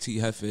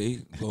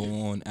 T.jefe. Go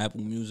on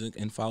Apple Music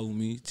and follow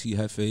me,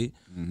 T.jefe.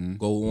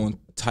 Go on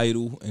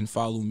Tidal and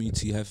follow me,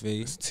 T.jefe.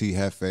 It's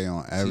T.jefe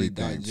on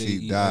everything.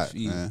 T.jefe,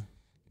 man.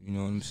 You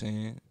know what I'm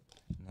saying?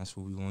 And that's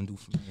what we gonna do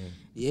from here.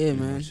 Yeah,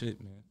 man.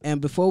 And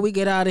before we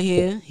get out of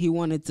here, he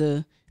wanted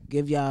to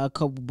give y'all a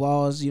couple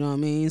bars, you know what I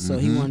mean? So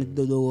he wanted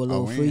to do a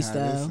little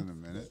freestyle.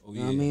 You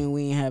know what I mean?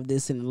 We ain't have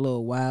this in a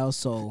little while,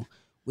 so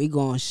we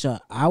gonna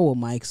shut our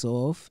mics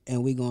off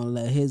and we gonna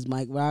let his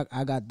mic rock.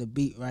 I got the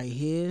beat right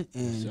here,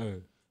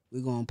 and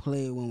we gonna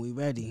play it when we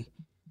ready.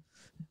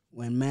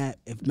 When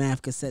if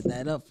Math could set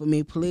that up for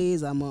me,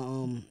 please. I'm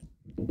gonna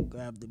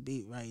grab the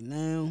beat right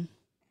now.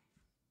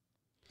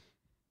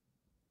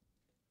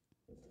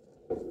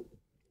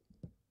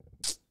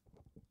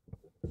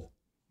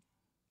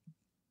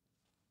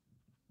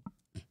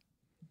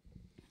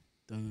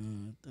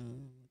 Dun, dun,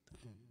 dun.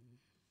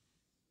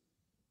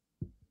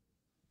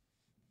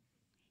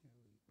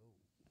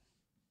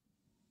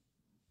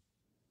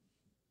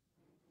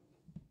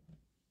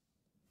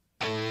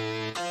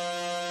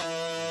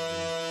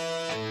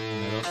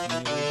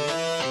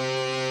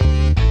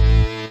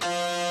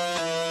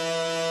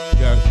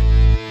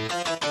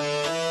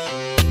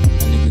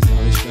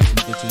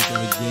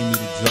 Gave me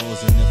the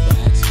draws and never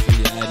asked for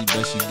your addy,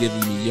 but she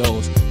giving me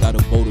yours. Got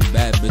a boat of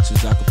bad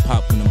bitches I could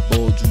pop when I'm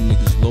bored. You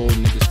niggas low,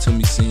 niggas to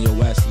me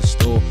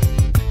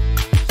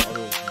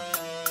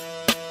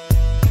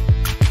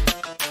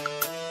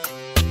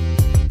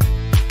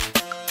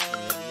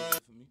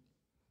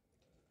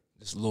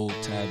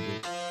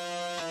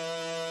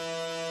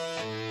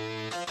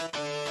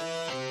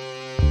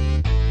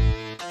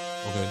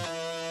Okay.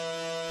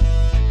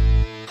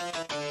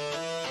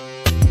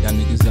 Y'all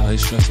niggas out here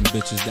stressing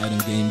bitches that done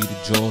gave me the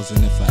jaws.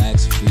 And if I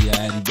ask for your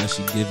addy, bet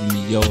she giving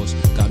me yours.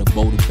 Got a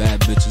boat of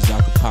bad bitches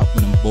I could pop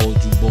when I'm bored.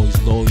 You boys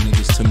loyal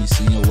niggas to me,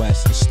 see your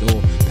ass in the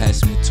store.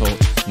 Passing the torch,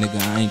 nigga,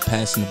 I ain't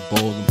passing the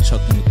ball. I'm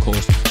chucking the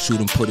course, shoot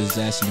him, put his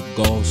ass in the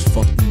gauze.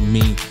 Fuck you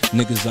mean,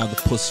 niggas out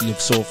the pussy of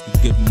soft. You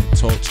give him a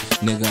torch,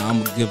 nigga,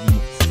 I'ma give him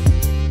a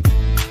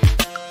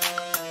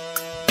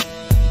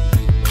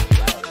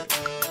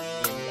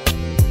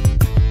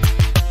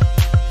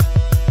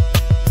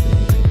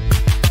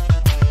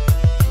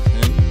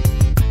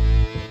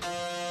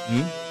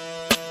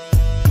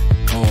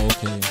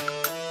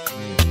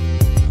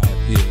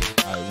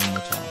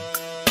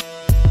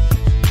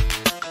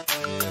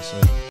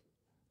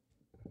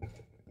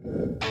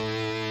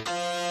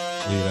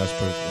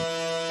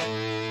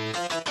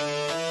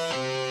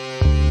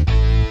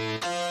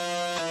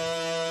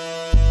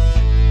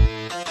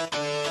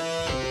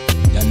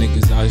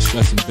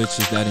stressing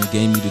bitches that done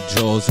gave me the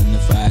jaws. And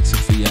if I ask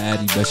her for your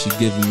addy, bet she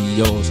giving me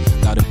yours.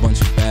 Got a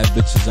bunch of bad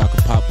bitches I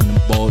could pop in the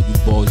ball. You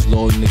boys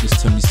loyal niggas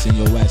to me, send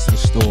your ass to the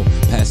store.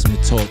 Passing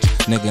the torch,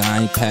 nigga, I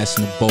ain't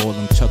passing the ball.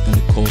 I'm chucking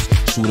the course,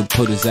 shoot him,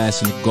 put his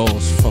ass in the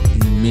gauze. Fuck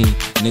you mean,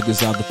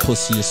 niggas out the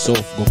pussy or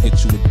soft. Go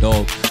get you a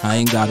dog, I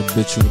ain't got a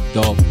bitch or a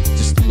dog.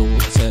 Just a little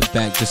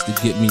setback just to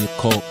get me a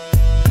call.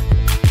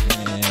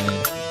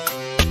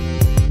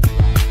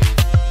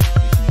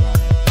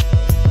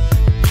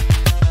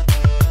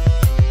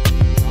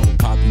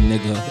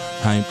 Nigga,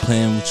 I ain't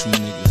playing with you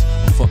niggas.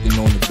 I'm fucking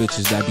on the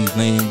bitches that be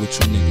laying with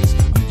you niggas.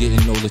 I'm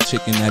getting all the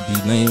chicken that be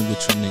laying with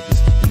you niggas.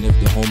 And if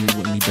the homie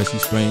with me, bet she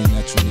spraying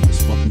at you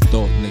niggas. Fucking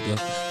thought, nigga.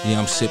 Yeah,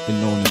 I'm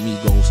sipping on the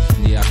Migos.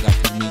 Yeah, I got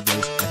the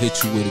Migos. I hit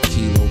you with a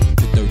kilo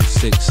for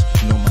 36.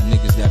 You know my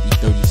niggas that be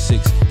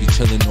 36 be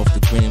chilling off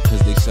the gram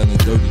cause they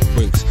selling dirty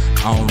bricks.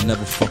 I don't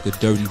never fuck a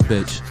dirty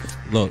bitch.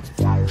 Look,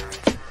 I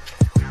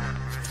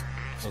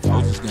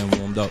was just getting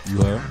warmed up, you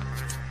heard?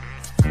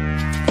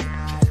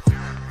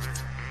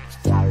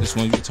 This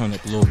one you can turn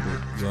up a little bit,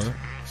 you heard?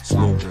 Just a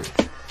little bit.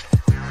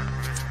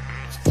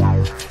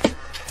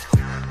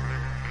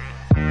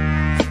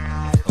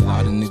 A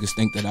lot of niggas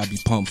think that I be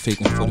pump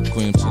faking for the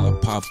gram till I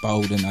pop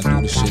out and I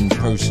do the shit in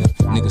person.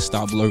 Niggas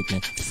stop lurking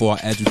before I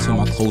add you to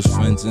my close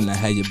friends and I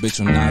had your bitch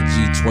on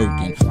IG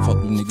twerking.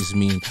 Fuck you niggas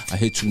mean. I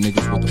hit you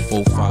niggas with the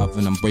 4-5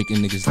 and I'm breaking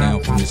niggas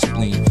down from the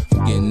spleen.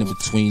 I'm getting in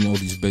between all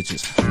these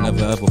bitches. I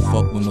never ever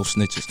fuck with no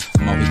snitches.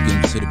 I'm always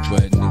getting to the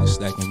bread, niggas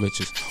stacking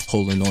riches,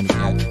 holding on the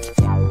gap.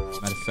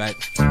 Matter of fact,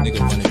 nigga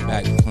run it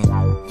back.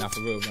 Not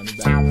for real, run it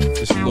back.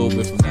 Just a little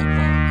bit from that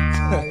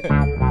part.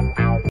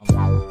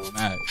 I'm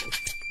mad.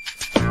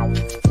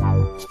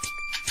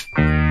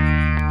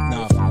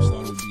 Nah, from the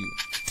start of the beat.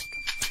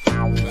 A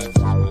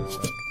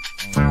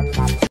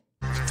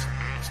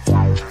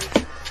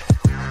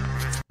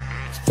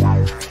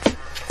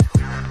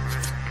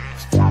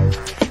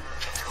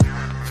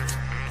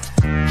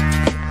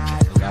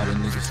lot of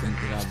niggas think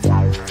that I be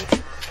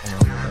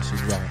that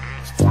shit right.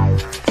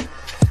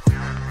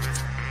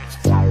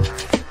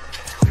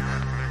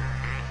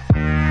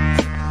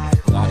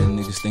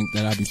 Think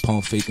that I be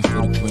pump faking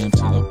for the gram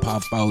till I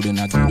pop out and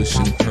I do the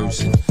shit in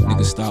person.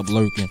 Niggas stop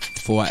lurking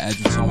before I add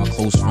you to my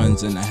close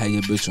friends and I had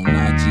your bitch on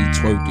IG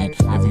twerking.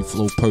 Every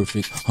flow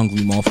perfect,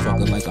 hungry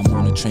motherfucker like I'm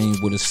on a train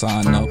with a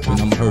sign up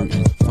and I'm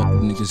hurting. Fuck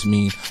you niggas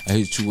mean, I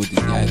hit you with the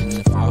gat and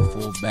if I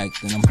fall back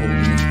then I'm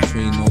holding in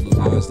between all the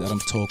lines that I'm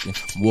talking.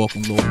 I'm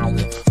walking low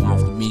nigga, I'm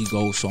off the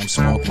Migos so I'm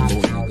smoking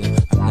low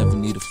nigga. I never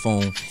need a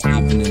phone,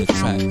 even in the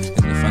trap. And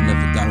if I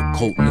never got a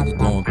coat nigga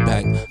going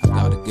back, I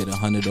gotta get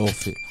 100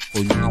 off it. Oh,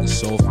 you niggas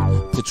soft.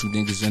 Put you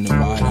niggas in the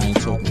ride, I ain't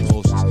talking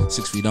posters.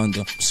 6 feet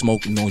under,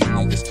 smoking on you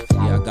niggas.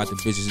 Yeah, I got the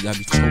bitches that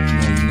be choking on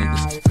you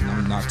niggas. And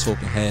I'm not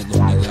talking head,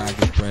 little nigga, I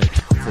get bread.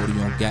 40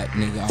 on gap,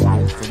 nigga, I'm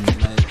holding from the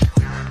leg.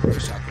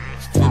 Wish I could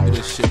remember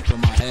this shit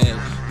from my head,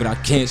 but I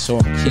can't, so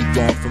I'm keep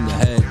going from the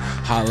head.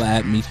 Holla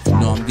at me, you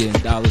know I'm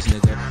getting dollars,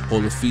 nigga. All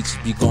the features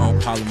be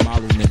going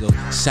Palomalo, nigga.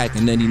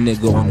 Sacking any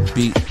nigga on the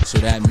beat. So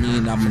that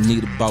mean I'ma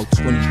need about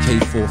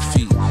 20K for a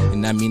feet.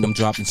 And that mean I'm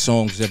dropping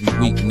songs every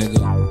week,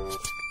 nigga.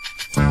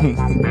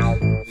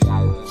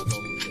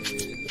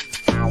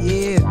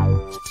 Yeah.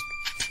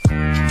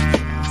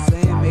 I'm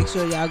saying, make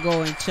sure y'all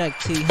go and check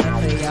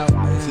T.jefe out,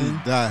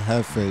 man.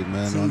 T.jefe,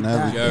 man, on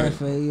everything.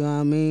 T.jefe, you know what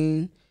I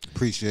mean?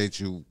 Appreciate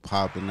you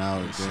popping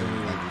out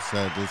again. Like I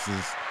said, this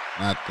is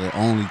not the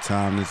only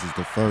time. This is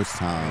the first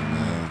time,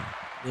 man.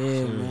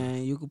 Yeah,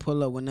 man. You can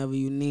pull up whenever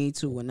you need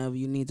to. Whenever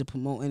you need to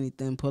promote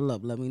anything, pull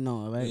up. Let me know,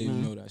 all right, man?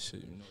 You know that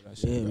shit.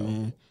 Yeah, bro.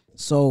 Man.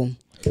 So,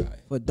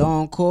 for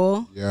Dawn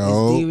Core, it's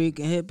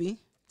Dricanhippie,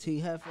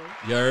 T.jefe.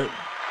 Yerp.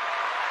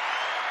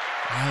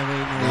 We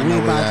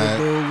about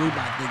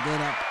to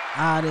get up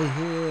out of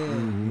here.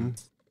 Mm-hmm.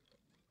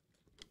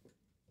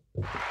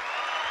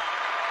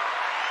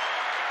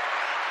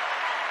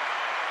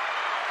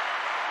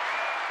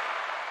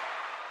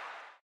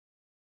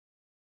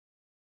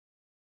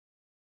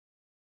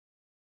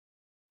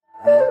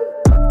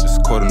 Just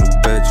caught a new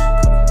bitch.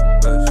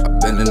 I've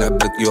been in that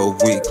blicky all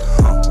week.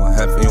 What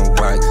happened on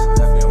wax?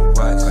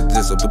 I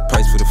just up the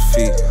price for the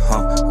feet,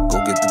 huh? I go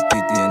get the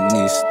DD and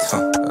niece,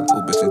 huh? That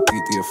little bitch and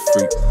DD a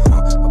freak,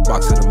 huh? A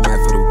box of the man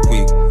for the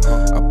week,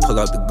 huh? I pull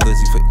out the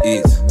glizzy for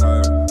eats.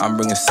 I'm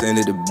bringing sin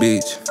to the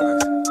beach.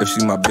 If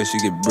she my bitch, she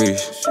get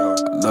breached. I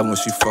love when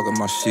she fucking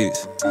my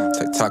sheets.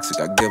 Take toxic,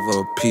 I give her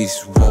a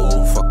piece. Whoa,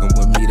 fucking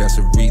with me, that's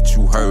a reach.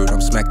 You heard, I'm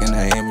smacking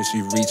her hand when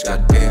she reach.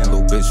 Goddamn,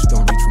 little bitch,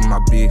 don't reach for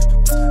my beef.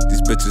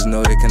 These bitches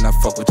know they cannot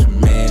fuck with your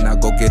man. I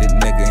go get it,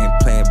 nigga,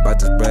 ain't playing about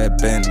this red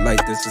band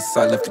like this. Is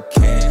I left the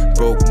can.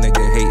 Broke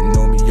nigga hating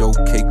on me,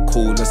 okay,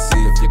 cool. Let's see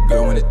if your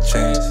girl want a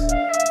chance.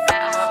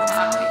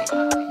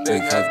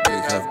 Big half,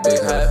 big half,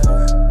 big half.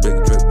 Big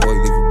drip, boy,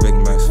 leave a big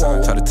mess.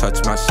 Try to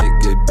touch my shit,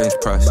 get bench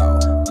press.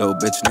 Little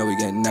bitch know we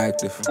getting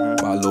active.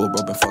 My little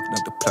bro been fucking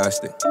up the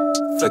plastic.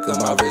 Flicker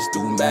my wrist,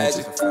 do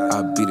magic.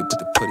 I beat it, put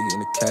the putty in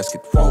the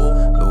casket.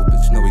 Whoa, little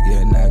bitch know we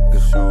getting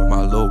active.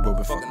 My little bro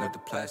been fucking up the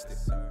plastic.